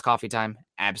 Also, it's coffee time.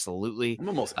 Absolutely. I'm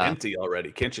almost empty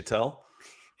already. Can't you tell?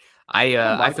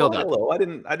 I filled up. Hello.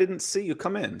 I didn't see you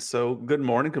come in. So good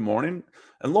morning. Good morning.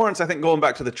 And Lawrence, I think going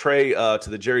back to the Trey, to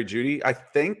the Jerry Jeudy, I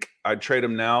think I'd trade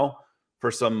him now for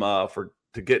some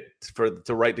to get Trey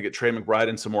McBride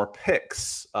and some more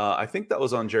picks. I think that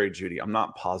was on Jerry Jeudy. I'm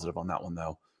not positive on that one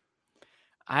though.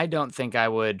 I don't think I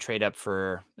would trade up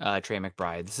for Trey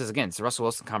McBride. This is, again, it's the Russell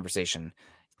Wilson conversation.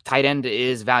 Tight end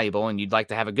is valuable and you'd like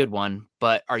to have a good one,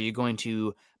 but are you going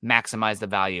to maximize the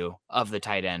value of the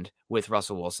tight end with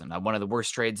Russell Wilson? One of the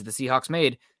worst trades the Seahawks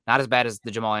made, not as bad as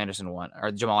the Jamal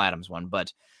Adams one,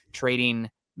 but trading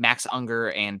Max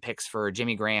Unger and picks for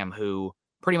Jimmy Graham, who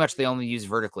pretty much they only use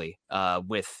vertically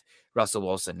with Russell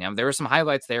Wilson. Now, there were some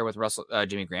highlights there with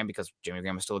Jimmy Graham because Jimmy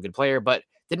Graham was still a good player, but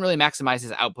didn't really maximize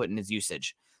his output and his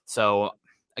usage. So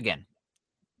again,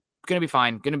 going to be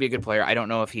fine, going to be a good player. I don't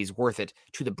know if he's worth it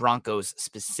to the Broncos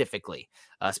specifically,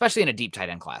 especially in a deep tight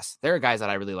end class. There are guys that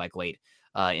I really like late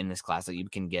in this class that you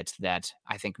can get that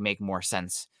I think make more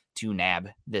sense to nab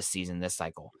this season, this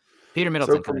cycle. Peter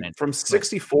Middleton coming in. From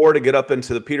 64 to get up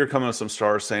into the Peter coming with some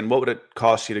stars saying, what would it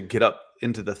cost you to get up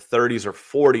into the 30s or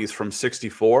 40s from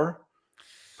 64?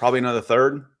 Probably another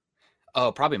third.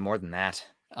 Oh, probably more than that.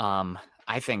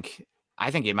 I think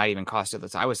it might even cost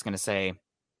it. I was going to say,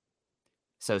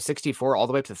 so 64 all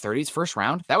the way up to 30s, first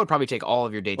round, that would probably take all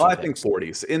of your day two I think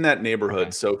 40s in that neighborhood.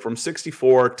 Okay. So from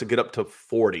 64 to get up to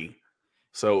 40.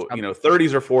 So,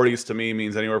 30s or 40s to me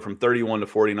means anywhere from 31 to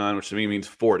 49, which to me means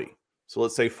 40. So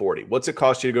let's say 40. What's it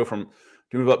cost you to go to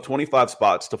move up 25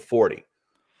 spots to 40?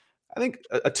 I think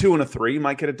a 2 and a 3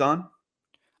 might get it done.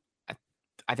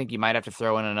 I think you might have to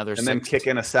throw in another 6. And then kick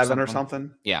in a 7 or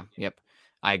something. Yeah. Yep.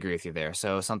 I agree with you there.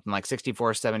 So something like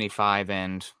 64, 75,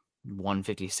 and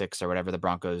 156 or whatever the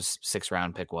Broncos 6th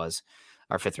round pick was,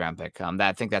 our 5th round pick.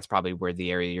 I think that's probably where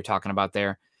the area you're talking about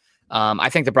there. I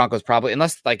think the Broncos probably,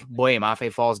 unless like Boye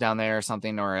Mafe falls down there or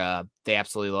something, or they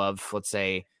absolutely love, let's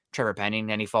say, Trevor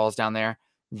Penning and he falls down there,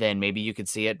 then maybe you could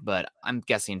see it. But I'm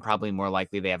guessing probably more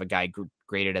likely they have a guy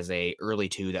graded as a early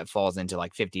 2 that falls into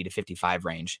like 50 to 55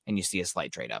 range, and you see a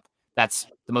slight trade up. That's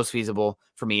the most feasible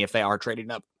for me if they are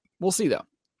trading up. We'll see though.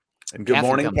 And good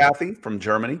morning, Kathy from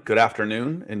Germany. Good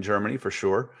afternoon in Germany for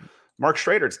sure. Mark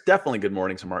Schrader. It's definitely good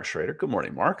morning to Mark Schrader. Good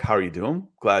morning, Mark. How are you doing?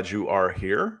 Glad you are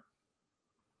here.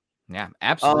 Yeah,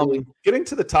 absolutely. Getting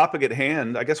to the topic at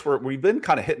hand, I guess we've been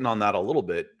kind of hitting on that a little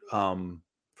bit from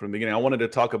the beginning. I wanted to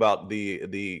talk about the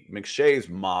McShay's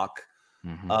mock.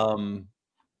 Mm-hmm.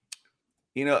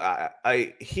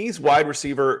 He's wide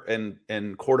receiver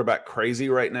and quarterback crazy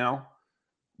right now,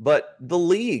 but the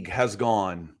league has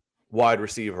gone wide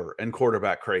receiver and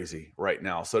quarterback crazy right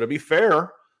now. So to be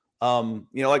fair,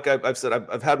 like I've said,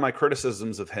 I've had my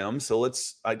criticisms of him. So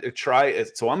I try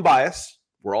it. So I'm biased.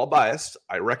 We're all biased.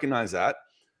 I recognize that.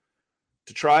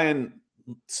 To try and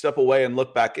step away and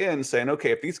look back in saying,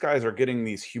 okay, if these guys are getting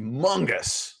these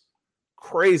humongous,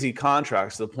 crazy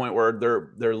contracts to the point where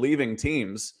they're leaving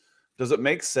teams, does it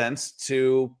make sense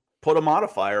to put a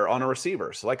modifier on a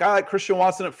receiver? So like I like Christian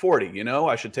Watson at 40,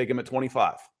 I should take him at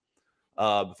 25.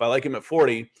 If I like him at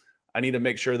 40, I need to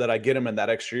make sure that I get him in that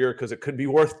extra year because it could be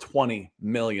worth $20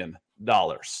 million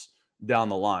down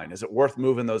the line. Is it worth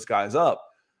moving those guys up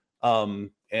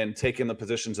and taking the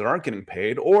positions that aren't getting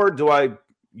paid? Or do I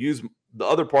use the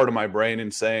other part of my brain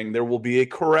and saying there will be a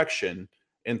correction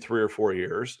in 3 or 4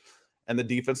 years and the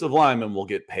defensive linemen will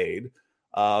get paid?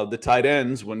 The tight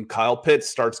ends, when Kyle Pitts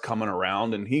starts coming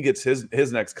around and he gets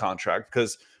his next contract,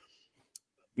 because,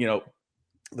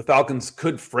 the Falcons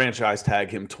could franchise tag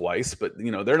him twice, but,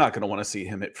 they're not going to want to see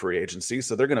him hit free agency.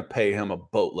 So they're going to pay him a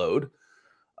boatload.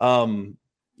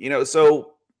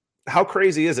 So how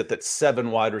crazy is it that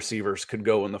 7 wide receivers could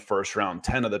go in the first round,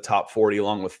 10 of the top 40,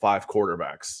 along with 5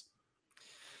 quarterbacks?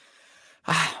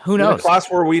 Who knows? In a class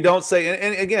where we don't say,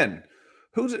 and again,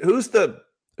 who's the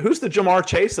Jamar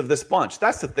Chase of this bunch?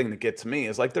 That's the thing that gets me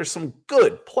is like, there's some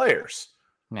good players.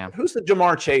 Yeah. Who's the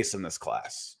Jamar Chase in this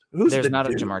class? There's not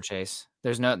a Jamar Chase.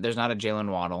 There's not a Jalen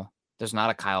Waddle. There's not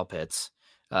a Kyle Pitts.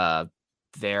 I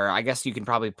guess you can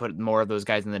probably put more of those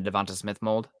guys in the Devonta Smith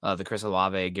mold, the Chris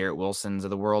Olave, Garrett Wilsons of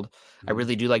the world. Mm-hmm. I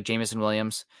really do like Jameson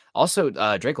Williams. Also,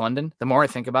 Drake London. The more I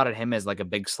think about it, him as like a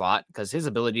big slot, because his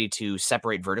ability to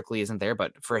separate vertically isn't there,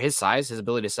 but for his size, his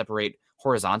ability to separate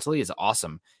horizontally is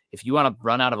awesome. If you want to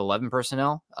run out of 11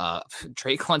 personnel,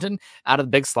 Drake London out of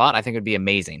the big slot, I think would be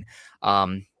amazing.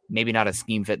 Maybe not a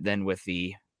scheme fit then with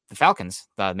the Falcons.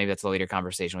 Maybe that's a later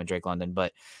conversation with Drake London,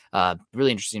 but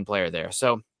really interesting player there.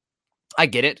 So I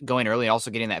get it going early, also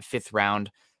getting that 5th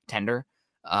round tender.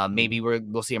 Maybe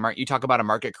we'll see you talk about a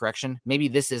market correction. Maybe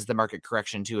this is the market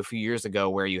correction to a few years ago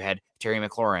where you had Terry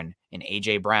McLaurin and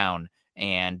AJ Brown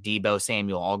and Deebo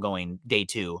Samuel all going day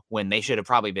 2 when they should have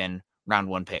probably been round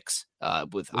 1 picks.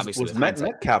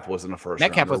 Metcalf wasn't a first.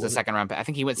 Metcalf was the 2nd round pick. I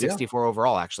think he went 64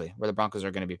 overall, actually, where the Broncos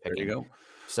are going to be picking. There you go.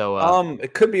 So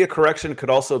it could be a correction. It could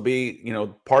also be,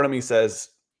 part of me says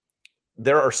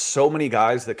there are so many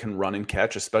guys that can run and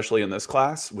catch, especially in this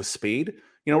class with speed.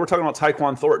 We're talking about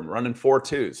Tyquan Thornton running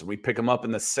 4.2s. We pick him up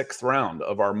in the 6th round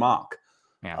of our mock.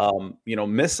 Yeah.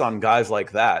 Miss on guys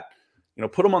like that.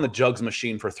 Put him on the jugs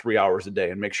machine for 3 hours a day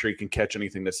and make sure you can catch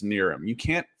anything that's near him. You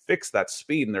can't fix that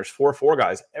speed, and there's 4.4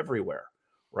 guys everywhere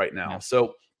right now. Yeah.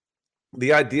 So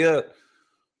the idea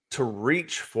to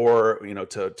reach for,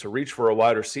 to reach for a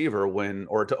wide receiver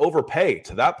or to overpay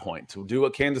to that point, to do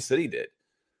what Kansas City did.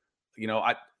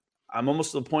 I'm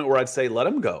almost to the point where I'd say, let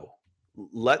them go.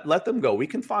 Let them go. We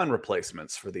can find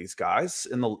replacements for these guys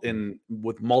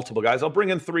with multiple guys. I'll bring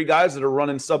in 3 guys that are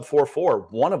running sub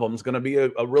 4.4. One of them is going to be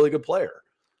a really good player.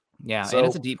 Yeah, and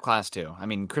it's a deep class too. I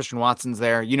mean, Christian Watson's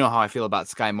there. You know how I feel about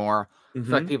Sky Moore. I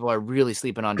feel like people are really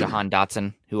sleeping on Jahan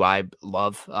Dotson, who I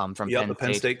love from the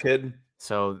Penn State kid.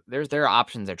 So there are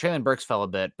options there. Traylon Burks fell a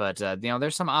bit, but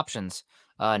there's some options,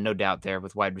 no doubt there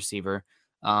with wide receiver.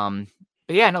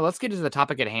 But yeah, no, let's get to the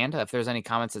topic at hand. If there's any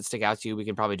comments that stick out to you, we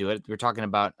can probably do it. We're talking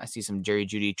about, I see some Jerry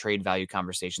Jeudy trade value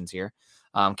conversations here.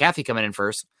 Kathy coming in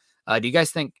first. Do you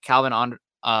guys think Calvin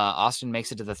Austin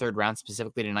makes it to the 3rd round,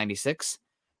 specifically to 96?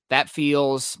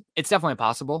 It's definitely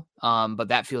possible, but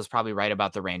that feels probably right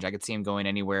about the range. I could see him going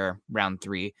anywhere round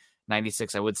 3.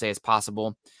 96, I would say, is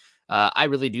possible. I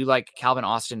really do like Calvin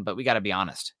Austin, but we got to be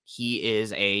honest. He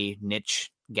is a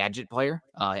niche gadget player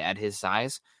at his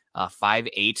size.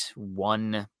 5'8",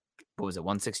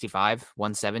 165,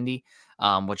 170,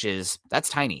 that's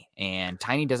tiny. And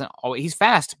tiny doesn't always, he's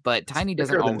fast, but tiny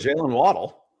doesn't always. Than Jalen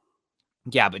Waddle.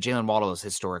 Yeah, but Jalen Waddle is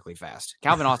historically fast.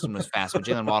 Calvin Austin was fast, but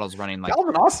Jalen Waddle's running like.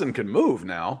 Calvin Austin can move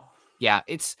now. Yeah,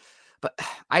 but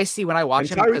I see when I watch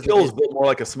him. Tyreek Hill is built more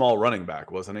like a small running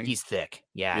back, wasn't he? He's thick.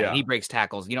 Yeah. And he breaks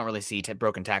tackles. You don't really see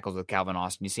broken tackles with Calvin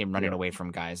Austin. You see him running away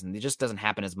from guys, and it just doesn't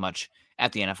happen as much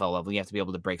at the NFL level. You have to be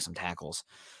able to break some tackles.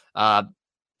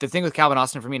 The thing with Calvin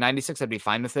Austin, for me, 96, I'd be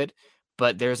fine with it,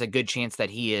 but there's a good chance that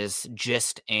he is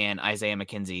just an Isaiah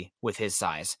McKenzie with his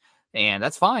size. And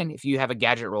that's fine if you have a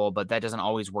gadget role, but that doesn't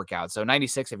always work out. So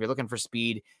 96, if you're looking for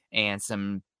speed and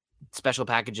some special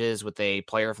packages with a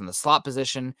player from the slot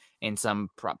position and some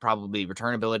probably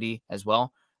return ability as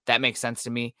well, that makes sense to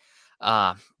me.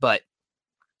 But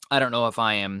I don't know if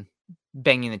I am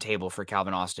banging the table for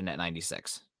Calvin Austin at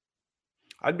 96.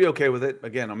 I'd be okay with it.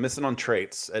 Again, I'm missing on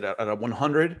traits at a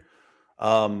 100.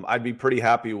 I'd be pretty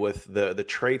happy with the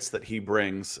traits that he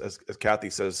brings. As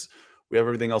Kathy says, we have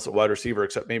everything else at wide receiver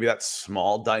except maybe that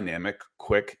small, dynamic,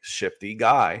 quick, shifty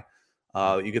guy.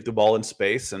 You get the ball in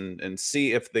space and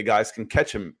see if the guys can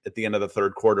catch him at the end of the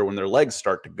 3rd quarter when their legs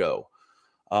start to go.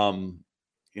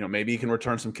 Maybe he can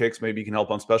return some kicks. Maybe he can help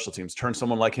on special teams. Turn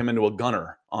someone like him into a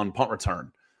gunner on punt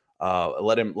return.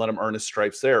 Let him earn his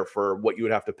stripes there for what you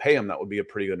would have to pay him. That would be a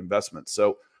pretty good investment.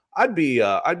 So I'd be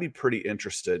pretty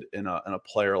interested in a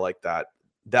player like that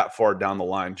far down the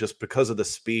line, just because of the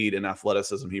speed and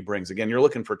athleticism he brings. Again, you're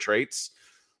looking for traits,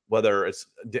 whether it's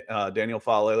Daniel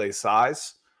Faalele's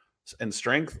size and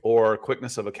strength or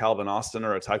quickness of a Calvin Austin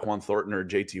or a Tyquan Thornton or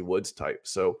JT Woods type.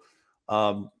 So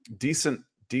decent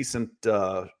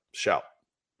shout.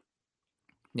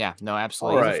 Yeah, no,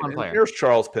 absolutely. All right. He's a fun player. Here's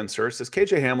Charles Pincer. Says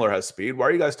KJ Hamler has speed. Why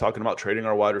are you guys talking about trading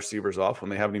our wide receivers off when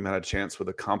they haven't even had a chance with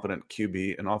a competent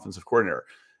QB and offensive coordinator?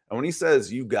 And when he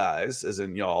says you guys, as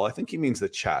in y'all, I think he means the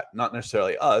chat, not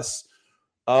necessarily us.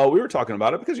 We were talking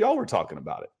about it because y'all were talking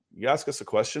about it. You ask us a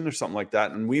question or something like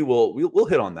that, and we'll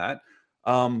hit on that.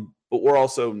 But we're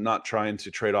also not trying to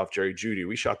trade off Jerry Jeudy.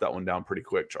 We shot that one down pretty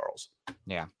quick, Charles.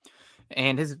 Yeah.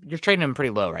 And you're trading him pretty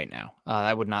low right now.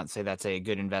 I would not say that's a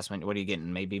good investment. What are you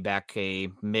getting? Maybe back a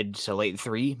mid to late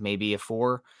 3, maybe a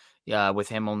 4. With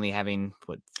him only having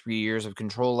 3 years of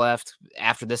control left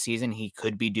after this season, he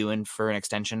could be doing for an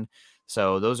extension.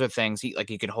 So those are things he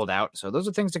could hold out. So those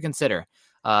are things to consider.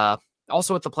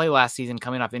 Also with the play last season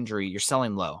coming off injury, you're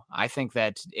selling low. I think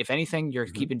that if anything, you're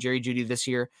keeping Jerry Jeudy this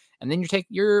year, and then if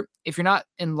you're not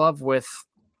in love with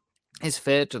his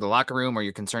fit or the locker room, or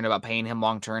you're concerned about paying him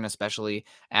long-term, especially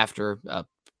after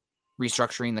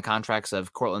restructuring the contracts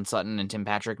of Cortland Sutton and Tim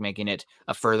Patrick, making it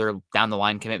a further down the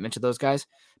line commitment to those guys,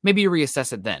 maybe you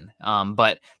reassess it then.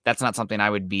 But that's not something I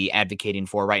would be advocating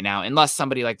for right now, unless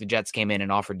somebody like the Jets came in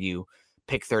and offered you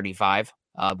pick 35,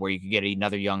 where you could get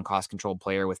another young cost-controlled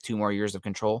player with 2 more years of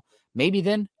control. Maybe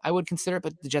then I would consider it,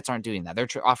 but the Jets aren't doing that.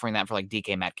 They're offering that for like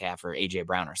DK Metcalf or AJ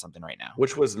Brown or something right now.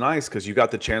 Which was nice because you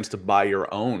got the chance to buy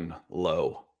your own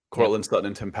low. Cortland Sutton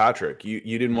and Tim Patrick. You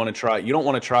didn't want to try. You don't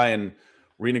want to try and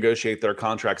renegotiate their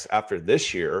contracts after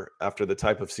this year, after the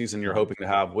type of season you're hoping to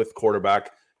have with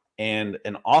quarterback and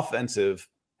an offensive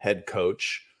head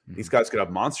coach. These guys could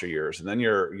have monster years, and then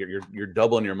you're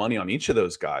doubling your money on each of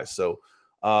those guys. So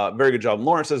very good job.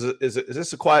 Lawrence says, is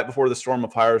this a quiet before the storm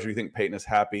of hires, or do you think Peyton is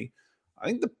happy? I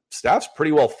think the staff's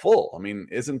pretty well full. I mean,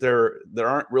 there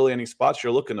aren't really any spots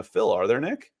you're looking to fill, are there,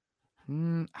 Nick?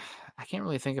 I can't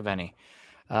really think of any.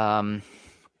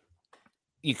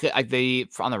 You could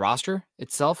on the roster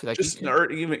itself,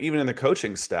 or even in the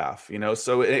coaching staff,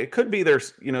 so it could be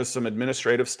there's some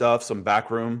administrative stuff, some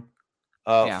backroom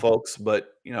folks, but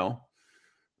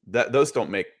that those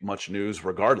don't make much news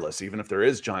regardless, even if there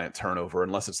is giant turnover,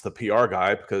 unless it's the PR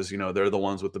guy, because they're the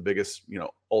ones with the biggest,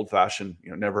 old fashioned,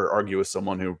 never argue with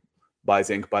someone who buys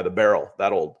ink by the barrel.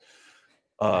 That old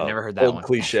I never heard that old one.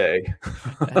 cliche.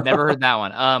 Never heard that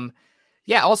one.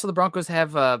 Yeah, also the Broncos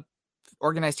have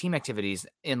organized team activities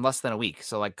in less than a week.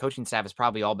 So like coaching staff is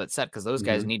probably all but set because those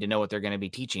guys need to know what they're going to be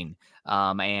teaching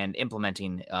and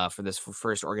implementing for this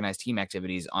first organized team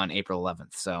activities on April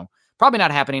 11th. So probably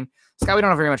not happening. Scott, we don't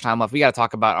have very much time left. We got to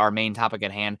talk about our main topic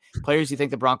at hand. Players you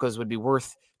think the Broncos would be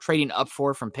worth trading up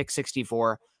for from pick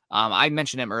 64. I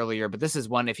mentioned him earlier, but this is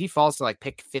one, if he falls to like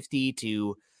pick 50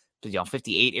 to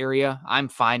 58 area, I'm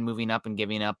fine moving up and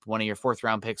giving up one of your 4th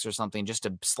round picks or something, just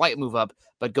a slight move up,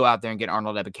 but go out there and get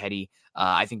Arnold Ebiketie.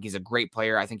 I think he's a great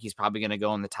player. I think he's probably going to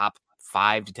go in the top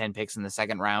 5 to 10 picks in the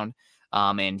 2nd round.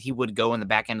 And he would go in the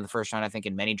back end of the 1st round, I think,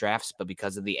 in many drafts, but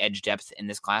because of the edge depth in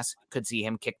this class, could see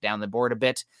him kick down the board a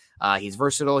bit. He's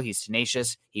versatile. He's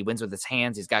tenacious. He wins with his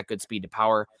hands. He's got good speed to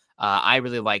power. I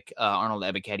really like Arnold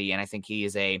Ebiketie, and I think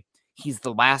he's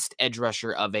the last edge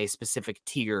rusher of a specific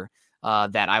tier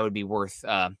that I would be worth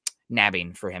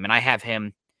nabbing for him. And I have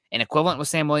him an equivalent with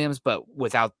Sam Williams, but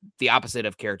without the opposite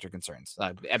of character concerns.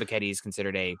 Ebiketie is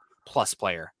considered a plus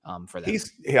player for them.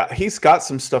 He's got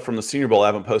some stuff from the Senior Bowl I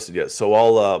haven't posted yet, so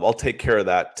I'll take care of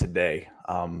that today.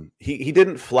 He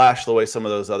didn't flash the way some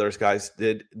of those other guys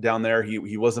did down there.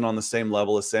 He wasn't on the same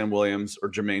level as Sam Williams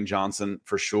or Jermaine Johnson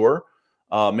for sure.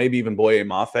 Maybe even Boye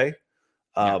Mafe.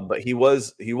 But he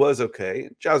was okay.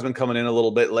 Jasmine coming in a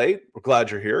little bit late. We're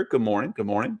glad you're here. Good morning. Good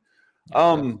morning.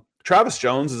 Travis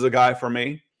Jones is a guy for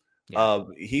me. Yeah.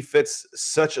 He fits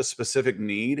such a specific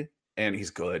need, and he's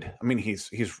good. I mean,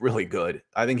 he's really good.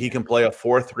 I think he can play a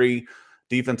 4-3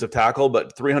 defensive tackle,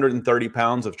 but 330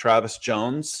 pounds of Travis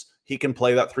Jones, he can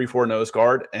play that 3-4 nose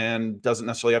guard and doesn't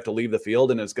necessarily have to leave the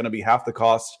field, and it's going to be half the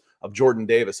cost of Jordan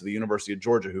Davis of the University of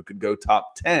Georgia, who could go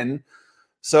top 10.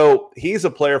 So he's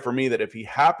a player for me that if he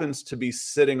happens to be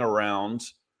sitting around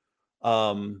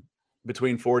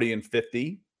between 40 and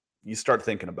 50, you start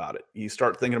thinking about it. You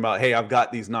start thinking about, hey, I've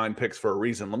got these 9 picks for a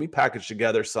reason. Let me package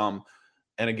together some.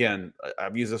 And again,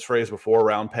 I've used this phrase before,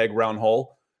 round peg, round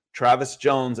hole. Travis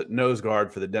Jones at nose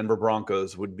guard for the Denver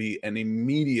Broncos would be an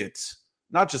immediate,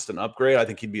 not just an upgrade. I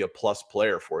think he'd be a plus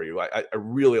player for you. I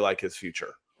really like his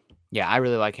future. Yeah, I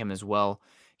really like him as well.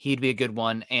 He'd be a good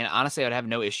one. And honestly, I'd have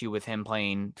no issue with him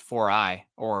playing 4-eye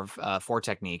or 4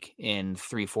 technique in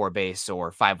 3-4 base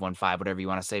or 5-1-5, whatever you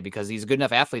want to say, because he's a good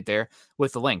enough athlete there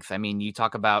with the length. I mean, you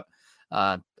talk about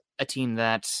a team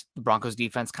that the Broncos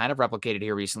defense kind of replicated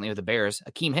here recently with the Bears.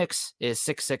 Akeem Hicks is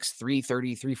 6'6",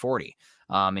 330, 340.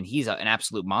 And he's an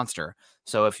absolute monster.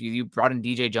 So if you brought in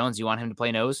DJ Jones, you want him to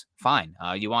play nose, fine.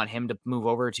 You want him to move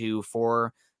over to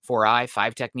 4-eye,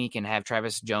 5 technique and have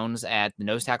Travis Jones at the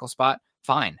nose tackle spot,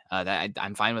 fine.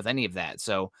 I'm fine with any of that.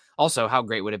 So also, how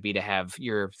great would it be to have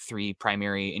your 3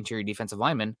 primary interior defensive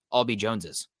linemen all be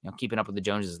Joneses, keeping up with the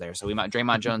Joneses there. So we might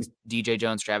Draymond Jones, DJ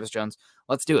Jones, Travis Jones.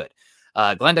 Let's do it.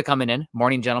 Glenda coming in.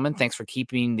 Morning, gentlemen. Thanks for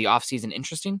keeping the offseason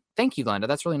interesting. Thank you, Glenda.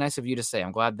 That's really nice of you to say.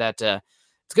 I'm glad that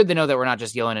it's good to know that we're not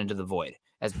just yelling into the void.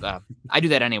 As I do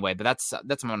that anyway, but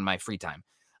that's on my free time.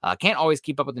 Can't always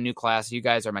keep up with the new class. You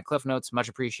guys are my cliff notes. Much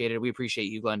appreciated. We appreciate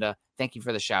you, Glenda. Thank you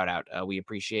for the shout out. We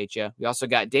appreciate you. We also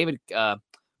got David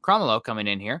Cromwell coming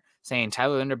in here saying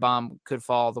Tyler Linderbaum could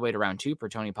fall all the way to round 2 per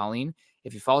Tony Pauline.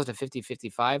 If he falls to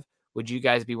 50-55, would you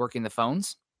guys be working the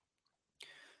phones?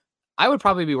 I would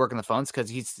probably be working the phones because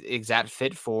he's exact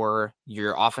fit for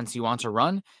your offense you want to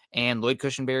run. And Lloyd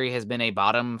Cushenberry has been a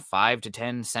bottom 5 to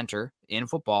 10 center in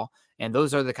football. And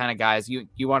those are the kind of guys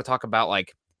you want to talk about,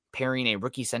 like pairing a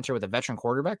rookie center with a veteran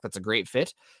quarterback. That's a great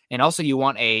fit. And also you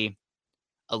want a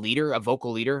leader, a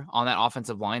vocal leader on that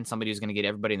offensive line, somebody who's going to get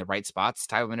everybody in the right spots.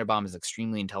 Tyler Linderbaum is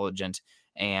extremely intelligent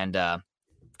and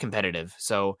competitive.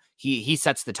 So he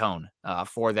sets the tone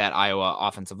for that Iowa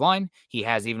offensive line. He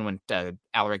has, even when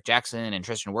Alaric Jackson and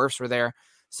Tristan Wirfs were there.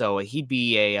 So he'd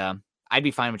be I'd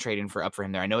be fine with trading up for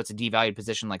him there. I know it's a devalued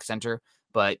position like center,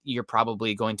 but you're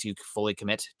probably going to fully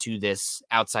commit to this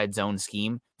outside zone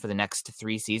scheme for the next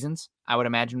 3 seasons, I would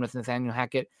imagine, with Nathaniel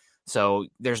Hackett. So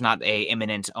there's not a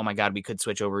imminent, oh my God, we could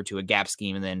switch over to a gap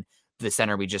scheme and then the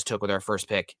center we just took with our first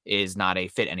pick is not a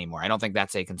fit anymore. I don't think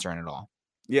that's a concern at all.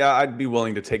 Yeah, I'd be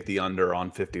willing to take the under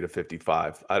on 50 to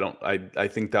 55. I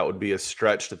think that would be a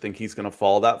stretch to think he's going to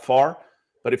fall that far.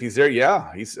 But if he's there,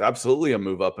 yeah, he's absolutely a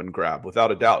move up and grab,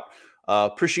 without a doubt.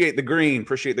 Appreciate the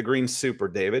green super,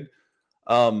 David.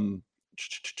 There's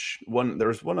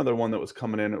one other one that was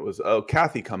coming in. It was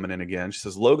Kathy coming in again. She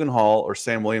says Logan Hall or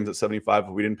Sam Williams at 75.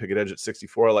 But we didn't pick an edge at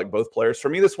 64. I like both players. For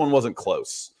me, this one wasn't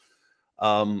close.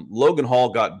 Logan Hall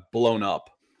got blown up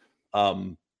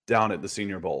down at the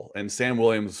Senior Bowl, and Sam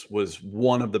Williams was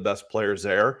one of the best players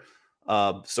there.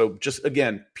 So just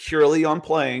again, purely on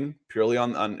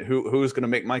who's going to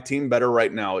make my team better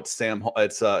right now. It's Sam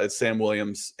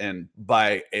Williams, and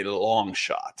by a long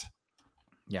shot.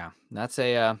 Yeah, that's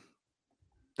a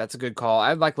good call.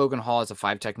 I like Logan Hall as a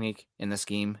 5 technique in the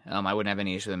scheme. I wouldn't have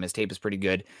any issue with him. His tape is pretty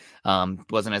good.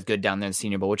 Wasn't as good down there in the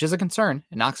Senior Bowl, which is a concern.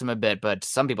 It knocks him a bit, but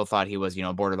some people thought he was,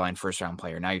 borderline first round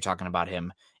player. Now you're talking about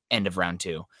him end of round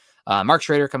 2. Mark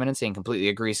Schrader coming in saying completely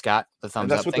agree, Scott. The thumbs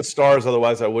and that's up. With the stars.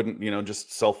 Otherwise, I wouldn't,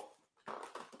 just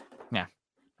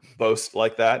boast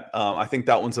like that. I think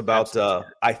that one's about.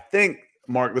 I think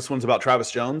Mark, this one's about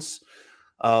Travis Jones,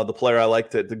 the player I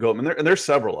like to go up. And there's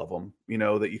several of them,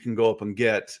 that you can go up and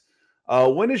get.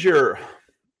 What's your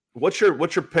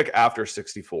pick after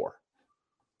 64?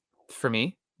 For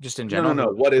me, just in general. No.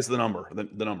 What is the number?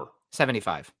 The number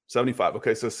 75. 75.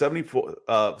 Okay, so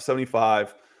 74,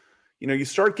 75. You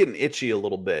start getting itchy a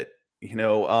little bit.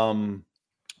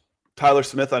 Tyler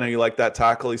Smith, I know you like that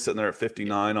tackle. He's sitting there at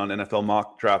 59 on NFL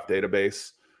mock draft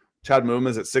database. Chad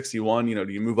Mooma's at 61.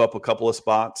 Do you move up a couple of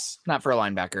spots? Not for a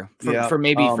linebacker. For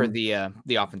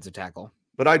the offensive tackle.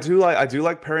 But I do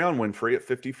like Perion Winfrey at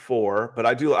 54. But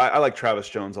I like Travis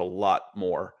Jones a lot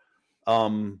more.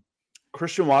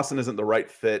 Christian Watson isn't the right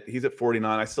fit. He's at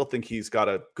 49. I still think he's got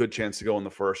a good chance to go in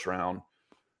the first round.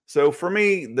 So for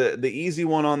me, the easy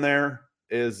one on there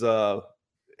is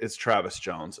Travis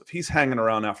Jones. If he's hanging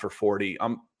around after 40,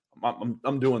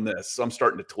 I'm doing this. I'm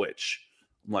starting to twitch.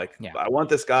 I'm like, I want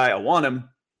this guy. I want him.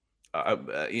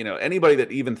 Anybody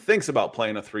that even thinks about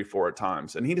playing a 3-4 at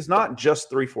times, and he is not just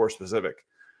 3-4 specific,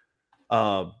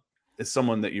 is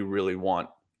someone that you really want.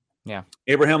 Yeah.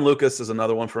 Abraham Lucas is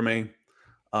another one for me.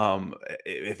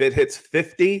 If it hits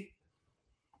 50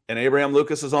 and Abraham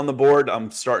Lucas is on the board,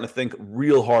 I'm starting to think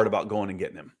real hard about going and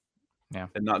getting him. Yeah.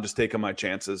 And not just taking my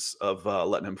chances of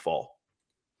letting him fall.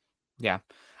 Yeah.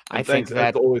 I think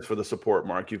that's always for the support,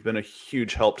 Mark. You've been a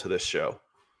huge help to this show.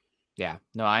 Yeah.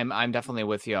 No, I'm definitely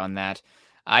with you on that.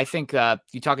 I think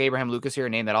you talk Abraham Lucas here, a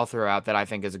name that I'll throw out that I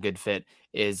think is a good fit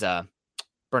is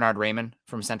Bernard Raymond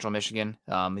from Central Michigan.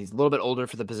 He's a little bit older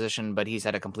for the position, but he's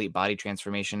had a complete body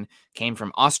transformation. Came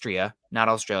from Austria, not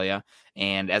Australia,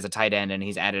 and as a tight end, and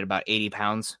he's added about 80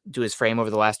 pounds to his frame over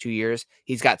the last 2 years.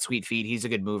 He's got sweet feet. He's a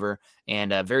good mover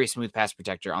and a very smooth pass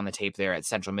protector on the tape there at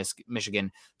Central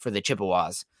Michigan for the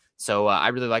Chippewas. So I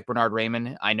really like Bernard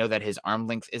Raymond. I know that his arm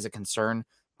length is a concern,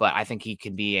 but I think he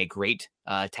could be a great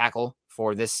tackle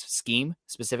for this scheme,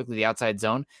 specifically the outside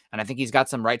zone. And I think he's got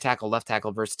some right tackle, left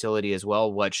tackle versatility as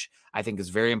well, which I think is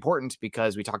very important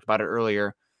because we talked about it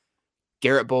earlier.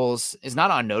 Garrett Bowles is not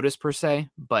on notice per se,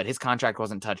 but his contract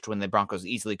wasn't touched when the Broncos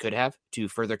easily could have to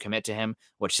further commit to him,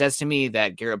 which says to me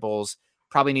that Garrett Bowles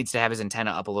probably needs to have his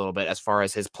antenna up a little bit as far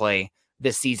as his play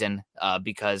this season,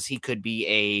 because he could be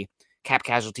a cap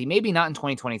casualty, maybe not in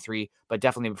 2023, but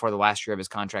definitely before the last year of his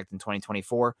contract in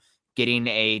 2024. Getting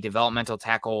a developmental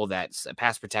tackle that's a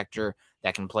pass protector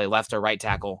that can play left or right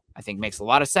tackle, I think makes a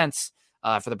lot of sense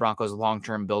for the Broncos'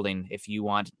 long-term building if you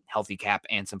want healthy cap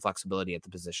and some flexibility at the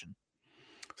position.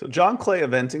 So John Clay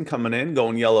Eventing coming in,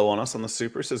 going yellow on us on the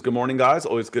Super, says, good morning, guys.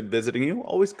 Always good visiting you.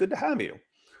 Always good to have you.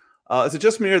 Is it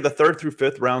just me or the 3rd through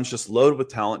 5th rounds just loaded with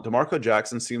talent? DeMarco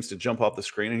Jackson seems to jump off the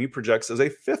screen, and he projects as a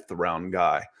 5th round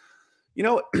guy.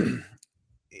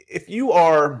 If you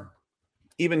are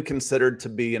even considered to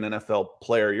be an NFL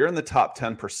player, you're in the top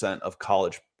 10% of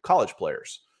college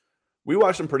players. We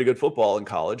watch some pretty good football in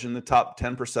college, and the top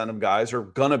 10% of guys are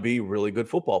going to be really good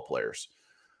football players.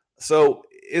 So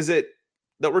is it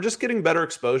that we're just getting better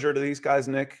exposure to these guys,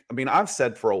 Nick? I mean, I've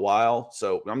said for a while,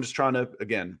 so I'm just trying to,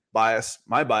 again, my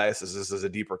bias is this is a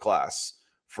deeper class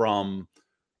from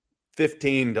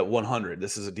 15 to 100.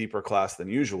 This is a deeper class than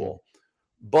usual.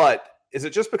 But is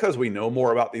it just because we know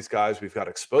more about these guys? We've got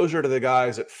exposure to the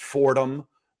guys at Fordham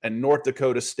and North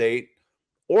Dakota State.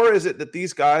 Or is it that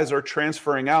these guys are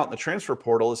transferring out and the transfer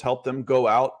portal has helped them go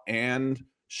out and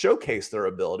showcase their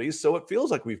abilities? So it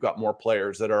feels like we've got more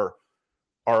players that are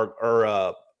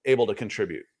able to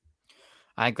contribute.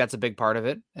 I think that's a big part of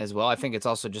it as well. I think it's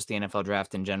also just the NFL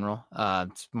draft in general.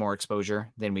 It's more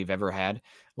exposure than we've ever had,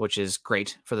 which is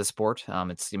great for the sport.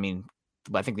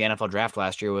 I think the NFL draft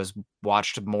last year was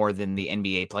watched more than the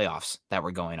NBA playoffs that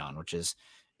were going on, which is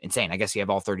insane. I guess you have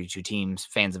all 32 teams,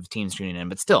 fans of teams tuning in,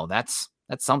 but still that's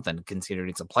something considered.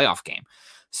 It's a playoff game.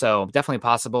 So definitely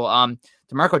possible.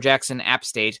 DeMarco Jackson, App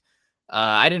State.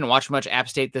 I didn't watch much App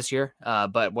State this year,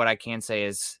 but what I can say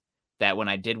is that when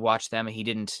I did watch them, he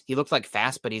looked like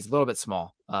fast, but he's a little bit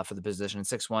small for the position.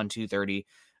 6'1", 230.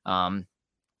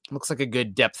 Looks like a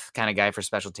good depth kind of guy for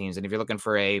special teams. And if you're looking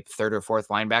for a third or fourth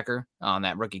linebacker on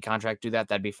that rookie contract, do that.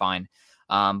 That'd be fine.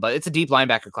 But it's a deep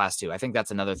linebacker class too. I think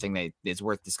that's another thing that is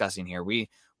worth discussing here.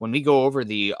 When we go over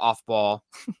the off-ball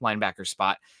linebacker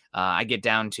spot, I get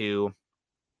down to,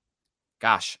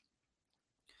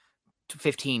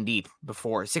 15 deep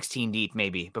 16 deep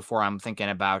maybe before I'm thinking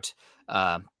about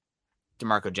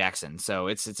DeMarco Jackson. So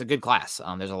it's a good class.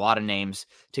 There's a lot of names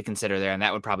to consider there, and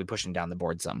that would probably push him down the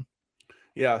board some.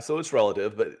 Yeah, so it's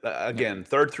relative, but again,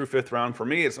 third through fifth round for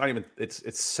me, it's not even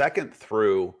it's second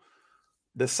through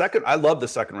the second. I love the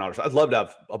second rounders. I'd love to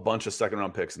have a bunch of second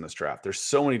round picks in this draft. There's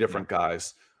so many different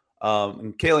guys.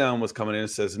 And Kaleon was coming in and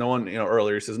says no one,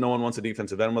 earlier, he says no one wants a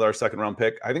defensive end with our second round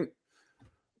pick. I think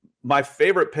my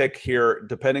favorite pick here,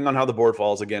 depending on how the board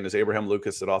falls, again, is Abraham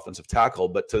Lucas at offensive tackle.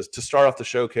 But to start off the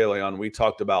show, Kaleon, we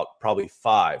talked about probably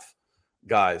 5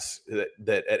 guys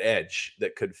that at edge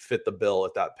that could fit the bill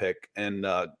at that pick. And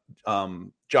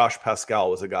Josh Pascal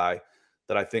was a guy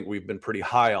that I think we've been pretty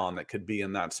high on that could be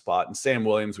in that spot. And Sam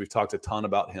Williams, we've talked a ton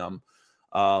about him.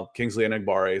 Kingsley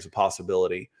Enagbare is a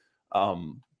possibility.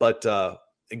 But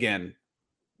again,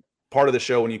 part of the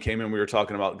show when you came in, we were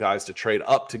talking about guys to trade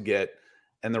up to get,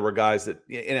 and there were guys that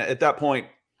at that point,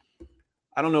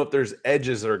 I don't know if there's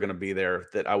edges that are going to be there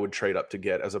that I would trade up to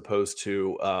get, as opposed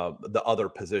to the other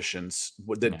positions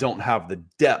that don't have the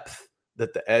depth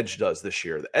that the edge does this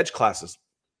year. The edge class is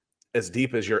as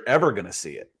deep as you're ever going to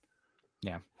see it.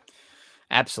 Yeah,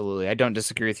 absolutely. I don't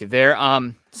disagree with you there.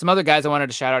 Some other guys I wanted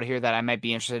to shout out here that I might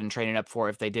be interested in trading up for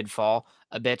if they did fall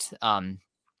a bit.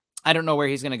 I don't know where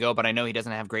he's going to go, but I know he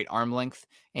doesn't have great arm length,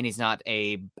 and he's not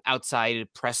a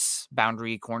outside press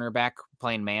boundary cornerback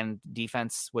playing man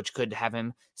defense, which could have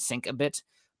him sink a bit.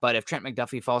 But if Trent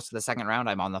McDuffie falls to the second round,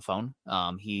 I'm on the phone.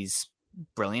 He's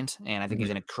brilliant, and I think he's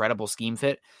an incredible scheme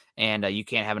fit, and you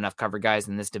can't have enough cover guys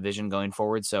in this division going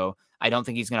forward. So I don't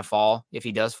think he's going to fall. If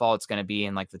he does fall, it's going to be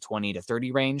in like the 20 to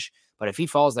 30 range. But if he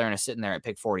falls there and is sitting there at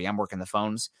pick 40, I'm working the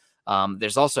phones.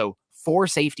 There's also 4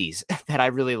 safeties that I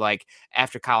really like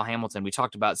after Kyle Hamilton. We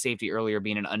talked about safety earlier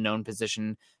being an unknown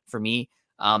position for me.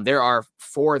 There are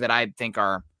 4 that I think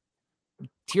are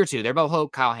tier 2. They're below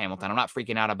Kyle Hamilton. I'm not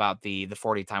freaking out about the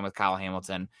 40 time with Kyle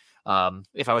Hamilton.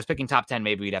 If I was picking top 10,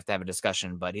 maybe we'd have to have a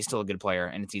discussion, but he's still a good player,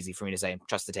 and it's easy for me to say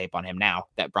trust the tape on him now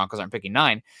that Broncos aren't picking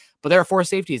 9. But there are 4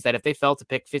 safeties that if they fell to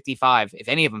pick 55, if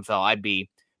any of them fell,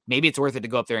 maybe it's worth it to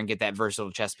go up there and get that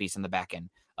versatile chess piece in the back end.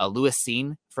 Lewis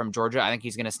Seen from Georgia, I think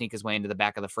he's going to sneak his way into the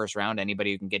back of the first round.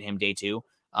 Anybody who can get him day 2,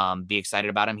 be excited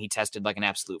about him. He tested like an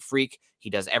absolute freak. He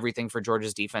does everything for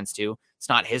Georgia's defense too. It's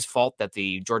not his fault that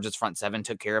the Georgia's front 7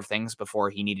 took care of things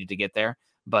before he needed to get there.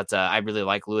 But I really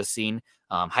like Lewis Seen.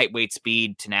 Height, weight,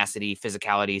 speed, tenacity,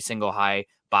 physicality, single high,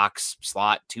 box,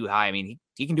 slot, 2 high. I mean,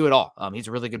 he can do it all. He's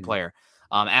a really good player.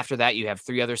 After that, you have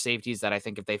 3 other safeties that I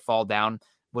think if they fall down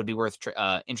would be worth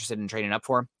interested in trading up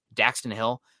for. Daxton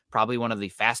Hill, probably one of the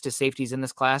fastest safeties in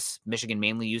this class. Michigan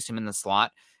mainly used him in the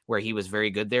slot where he was very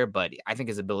good there, but I think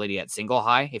his ability at single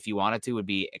high, if you wanted to, would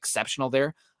be exceptional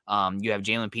there. You have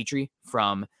Jalen Petrie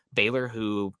from Baylor,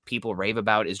 who people rave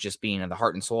about is just being the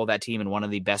heart and soul of that team and one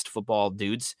of the best football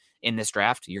dudes in this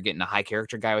draft. You're getting a high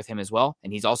character guy with him as well,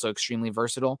 and he's also extremely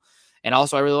versatile. And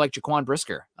also, I really like Jaquan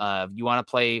Brisker. You want to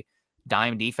play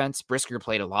dime defense. Brisker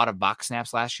played a lot of box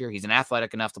snaps last year. He's an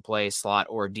athletic enough to play slot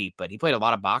or deep, but he played a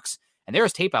lot of box. And there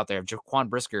is tape out there of Jaquan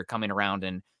Brisker coming around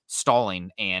and stalling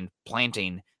and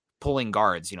planting, pulling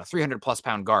guards, 300 plus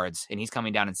pound guards. And he's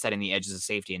coming down and setting the edges of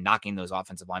safety and knocking those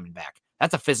offensive linemen back.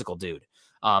 That's a physical dude.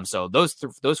 So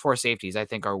those 4 safeties I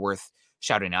think are worth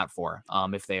shouting out for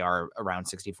if they are around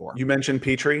 64. You mentioned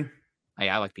Petrie.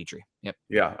 I like Petrie. Yep.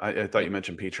 Yeah. I thought you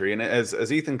mentioned Petrie. And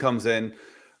as Ethan comes in,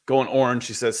 going orange,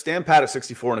 he says, stand pat at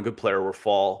 64 and a good player will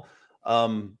fall.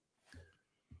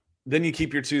 Then you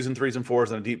keep your 2s and 3s and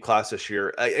 4s in a deep class this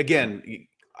year. Again,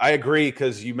 I agree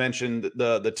because you mentioned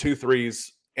the 2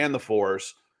 3s and the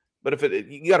 4s, but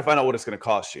you got to find out what it's going to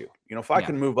cost you. If I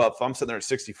can move up, if I'm sitting there at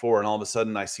 64 and all of a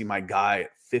sudden I see my guy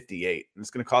at 58 and it's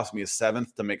going to cost me a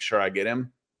 7th to make sure I get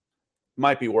him,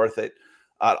 might be worth it.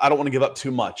 I don't want to give up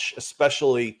too much,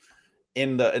 especially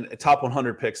in the top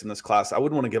 100 picks in this class. I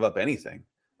wouldn't want to give up anything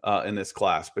in this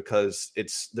class because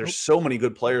there's so many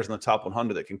good players in the top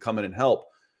 100 that can come in and help.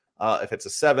 If it's a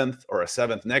 7th or a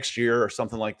 7th next year or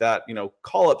something like that,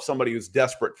 call up somebody who's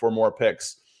desperate for more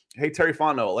picks. Hey, Terry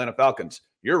Fontenot, Atlanta Falcons,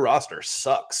 your roster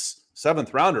sucks.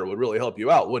 7th rounder would really help you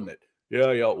out, wouldn't it?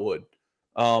 Yeah, it would.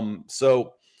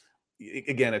 So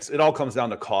again, it all comes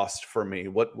down to cost for me.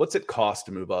 What's it cost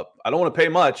to move up? I don't want to pay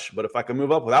much, but if I can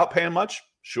move up without paying much,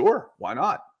 sure, why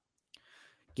not?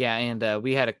 Yeah, and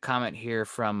we had a comment here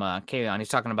from Kayon. He's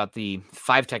talking about the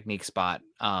 5 technique spot,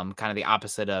 kind of the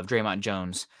opposite of Draymond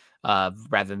Jones,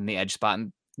 rather than the edge spot.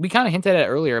 And we kind of hinted at it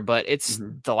earlier, but it's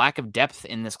the lack of depth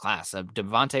in this class.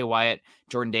 Devontae Wyatt,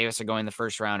 Jordan Davis are going the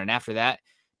first round, and after that,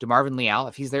 DeMarvin Leal,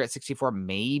 if he's there at 64,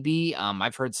 maybe.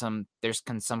 I've heard some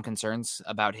concerns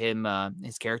about him,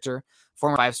 his character.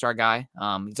 Former 5-star guy.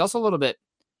 He's also a little bit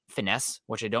finesse,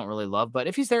 which I don't really love, but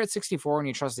if he's there at 64 and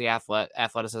you trust the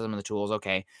athleticism and the tools,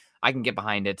 okay, I can get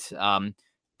behind it.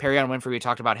 Perion Winfrey, we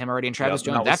talked about him already, and Travis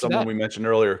Jones. After someone we mentioned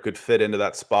earlier could fit into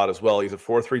that spot as well. He's a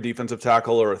 4-3 defensive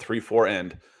tackle or a 3-4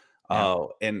 end.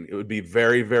 And it would be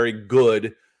very, very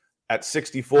good at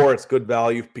 64. It's good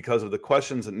value because of the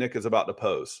questions that Nick is about to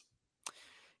pose.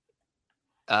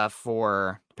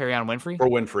 For Perion Winfrey? For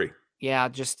Winfrey. Yeah,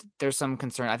 just there's some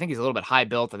concern. I think he's a little bit high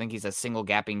built. I think he's a single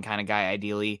gapping kind of guy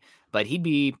ideally, but he'd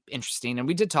be interesting. And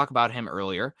we did talk about him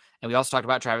earlier. And we also talked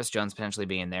about Travis Jones potentially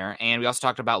being there. And we also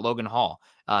talked about Logan Hall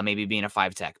maybe being a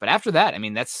 5 tech. But after that, I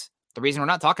mean, that's the reason we're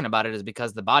not talking about it is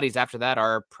because the bodies after that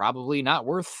are probably not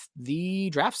worth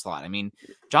the draft slot. I mean,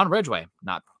 John Ridgeway,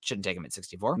 shouldn't take him at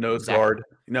 64. Nose guard.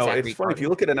 It's funny. If you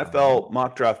look at NFL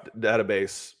mock draft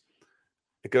database,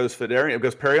 it goes Perion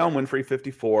Winfrey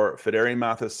 54, Fedarian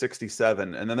Mathis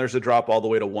 67, and then there's a drop all the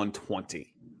way to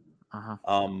 120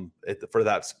 for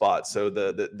that spot. So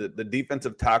the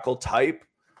defensive tackle type,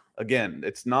 again,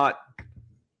 it's not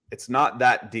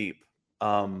that deep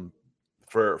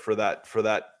for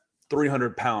that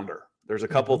 300 pounder. There's a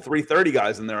couple 330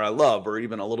 guys in there I love, or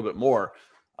even a little bit more.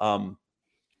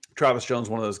 Travis Jones,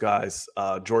 one of those guys,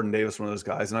 Jordan Davis, one of those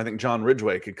guys. And I think John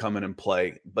Ridgeway could come in and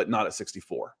play, but not at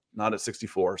 64.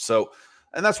 So,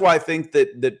 and that's why I think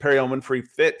that Perion Winfrey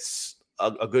fits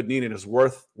a good need and is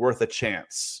worth a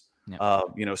chance.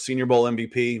 Yeah. Senior Bowl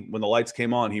MVP, when the lights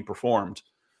came on, he performed.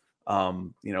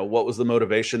 What was the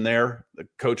motivation there? The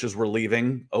coaches were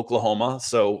leaving Oklahoma.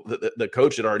 So the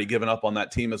coach had already given up on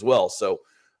that team as well. So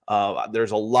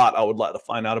there's a lot I would like to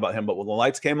find out about him. But when the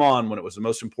lights came on, when it was the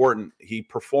most important, he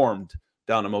performed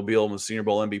down in Mobile and was Senior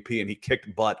Bowl MVP, and he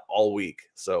kicked butt all week.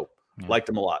 So liked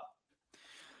him a lot.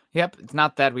 Yep. It's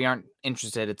not that we aren't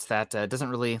interested. It's that it doesn't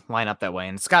really line up that way.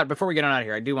 And Scott, before we get on out of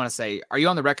here, I do want to say, are you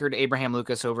on the record Abraham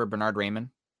Lucas over Bernard Raymond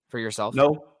for yourself?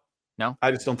 No.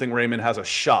 I just don't think Raymond has a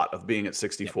shot of being at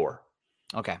 64.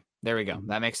 Yep. Okay. There we go.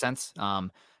 That makes sense.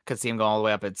 Could see him go all the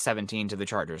way up at 17 to the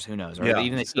Chargers. Who knows? Or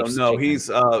even he's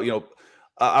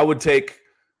I would take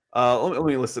let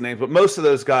me list the names, but most of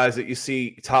those guys that you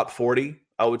see top 40,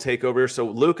 I would take over here. So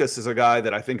Lucas is a guy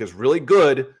that I think is really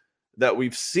good that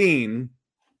we've seen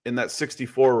in that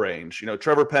 64 range.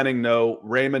 Trevor Penning, no.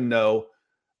 Raymond, no.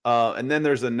 And then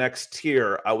there's the next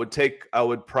tier. I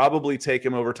would probably take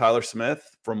him over Tyler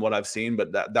Smith from what I've seen,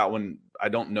 but that one I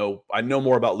don't know. I know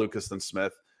more about Lucas than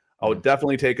Smith. I would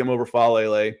definitely take him over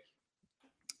Falele.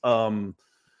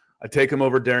 I'd take him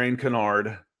over Darian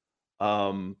Kennard.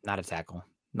 Not a tackle.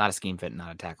 Not a scheme fit,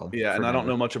 not a tackle. Yeah, and I don't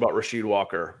know much about Rasheed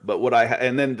Walker. But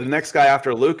and then the next guy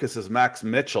after Lucas is Max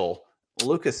Mitchell.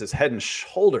 Lucas is head and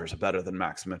shoulders better than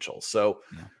Max Mitchell. So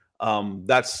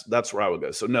that's where I would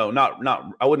go. So no, not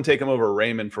I wouldn't take him over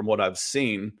Raymond from what I've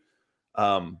seen.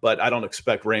 But I don't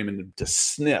expect Raymond to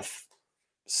sniff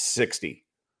 60.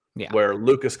 Yeah. Where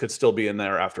Lucas could still be in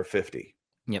there after 50.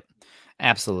 Yep.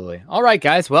 Absolutely. All right,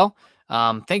 guys. Well,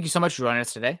 thank you so much for joining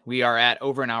us today. We are at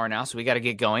over an hour now, so we got to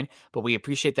get going, but we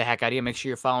appreciate the heck out of you. Make sure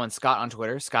you're following Scott on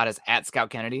Twitter. Scott is at Scout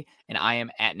Kennedy, and I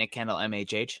am at Nick Kendall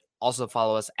MHH. Also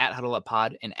follow us at Huddle Up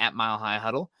Pod and at Mile High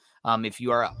Huddle. If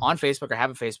you are on Facebook or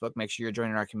have a Facebook, make sure you're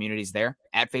joining our communities there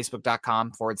at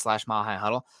facebook.com/Mile High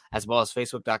Huddle, as well as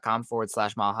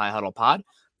facebook.com/Mile High Huddle Pod.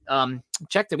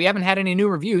 Check that we haven't had any new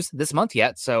reviews this month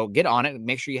yet, so get on it.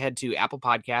 Make sure you head to Apple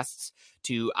Podcasts,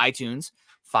 to iTunes,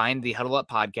 find the Huddle Up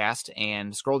Podcast,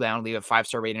 and scroll down, leave a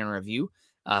 5-star rating and review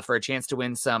for a chance to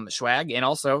win some swag, and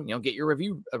also get your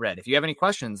review read. If you have any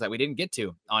questions that we didn't get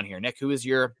to on here, Nick, who is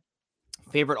your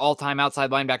favorite all-time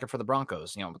outside linebacker for the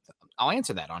Broncos? I'll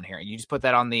answer that on here. You just put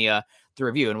that on the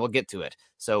review, and we'll get to it.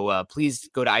 So please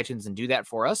go to iTunes and do that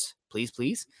for us,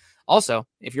 please. Also,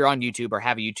 if you're on YouTube or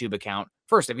have a YouTube account,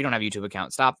 first, if you don't have a YouTube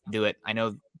account, stop, do it. I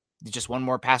know just one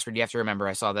more password you have to remember.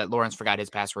 I saw that Lawrence forgot his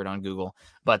password on Google,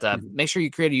 but make sure you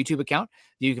create a YouTube account.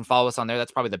 You can follow us on there.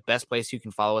 That's probably the best place you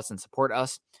can follow us and support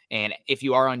us. And if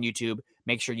you are on YouTube,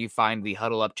 make sure you find the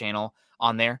Huddle Up channel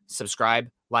on there, subscribe,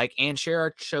 like, and share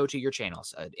our show to your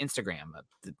channels, Instagram,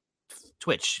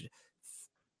 Twitch,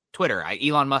 Twitter,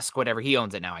 Elon Musk, whatever. He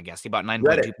owns it now, I guess. He bought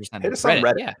 9.2% of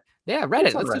Reddit. Yeah,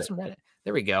 Reddit. Let's do some Reddit.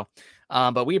 There we go.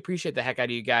 But we appreciate the heck out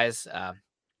of you guys.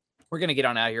 We're going to get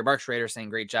on out of here. Mark Schrader saying,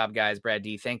 great job, guys. Brad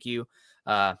D, thank you.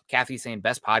 Kathy saying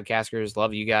best podcasters.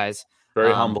 Love you guys.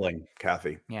 Very humbling,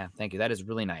 Kathy. Yeah, thank you. That is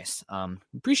really nice.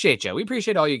 Appreciate you. We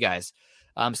appreciate all you guys.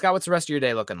 Scott, what's the rest of your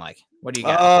day looking like? What do you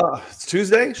got? It's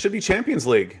Tuesday. Should be Champions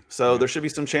League. So there should be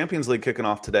some Champions League kicking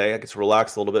off today. I get to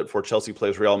relax a little bit before Chelsea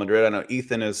plays Real Madrid. I know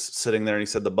Ethan is sitting there and he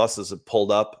said the buses have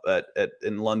pulled up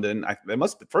in London.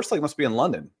 First leg must be in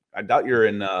London. I doubt you're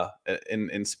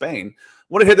in Spain. I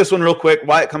want to hit this one real quick.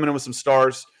 Wyatt coming in with some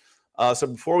stars. So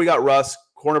before we got Russ,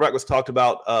 cornerback was talked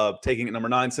about taking at number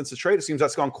 9. Since the trade, it seems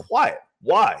that's gone quiet.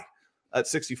 Why? At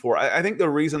 64. I think the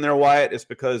reason there, Wyatt, is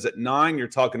because at 9, you're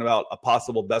talking about a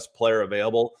possible best player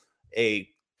available, a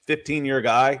 15-year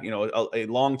guy, a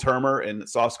long-termer in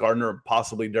Sauce Gardner,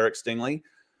 possibly Derek Stingley.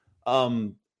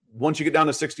 Once you get down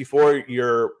to 64,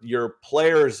 your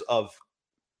players of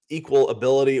equal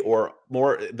ability or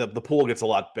more, the pool gets a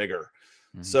lot bigger.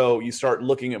 Mm-hmm. So you start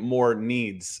looking at more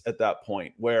needs at that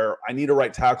point where I need a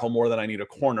right tackle more than I need a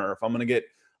corner. If I'm going to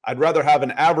I'd rather have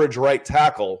an average right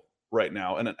tackle right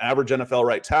now and an average NFL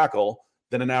right tackle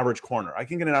than an average corner. I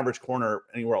can get an average corner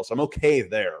anywhere else. I'm okay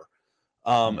there.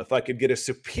 If I could get a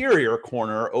superior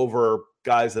corner over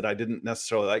guys that I didn't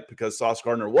necessarily like because Sauce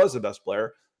Gardner was the best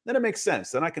player, then it makes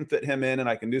sense. Then I can fit him in and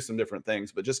I can do some different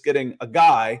things. But just getting a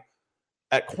guy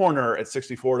at corner at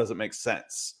 64 doesn't make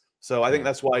sense. So I think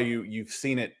that's why you've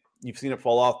seen it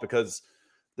fall off, because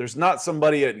there's not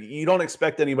somebody you don't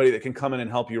expect anybody that can come in and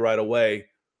help you right away,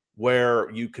 where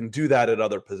you can do that at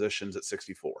other positions at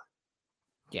 64.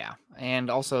 Yeah. And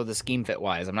also the scheme fit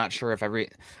wise, I'm not sure if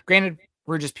granted,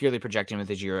 we're just purely projecting with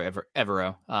Ejiro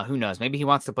Evero. Who knows? Maybe he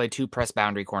wants to play 2 press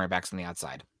boundary cornerbacks on the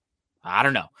outside. I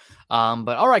don't know.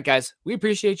 But all right, guys, we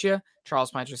appreciate you.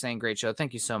 Charles Pinter saying great show.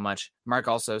 Thank you so much. Mark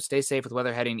also, stay safe with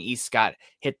weather heading east. Scott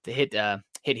hit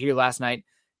here last night.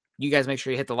 You guys make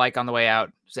sure you hit the like on the way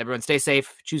out. So everyone stay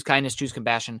safe, choose kindness, choose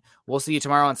compassion. We'll see you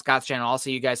tomorrow on Scott's channel. I'll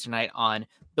see you guys tonight on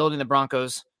Building the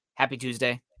Broncos. Happy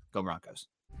Tuesday. Go Broncos.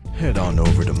 Head on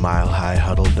over to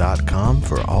milehighhuddle.com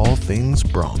for all things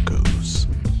Broncos.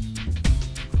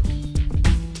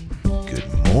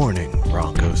 Good morning,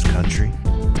 Broncos country.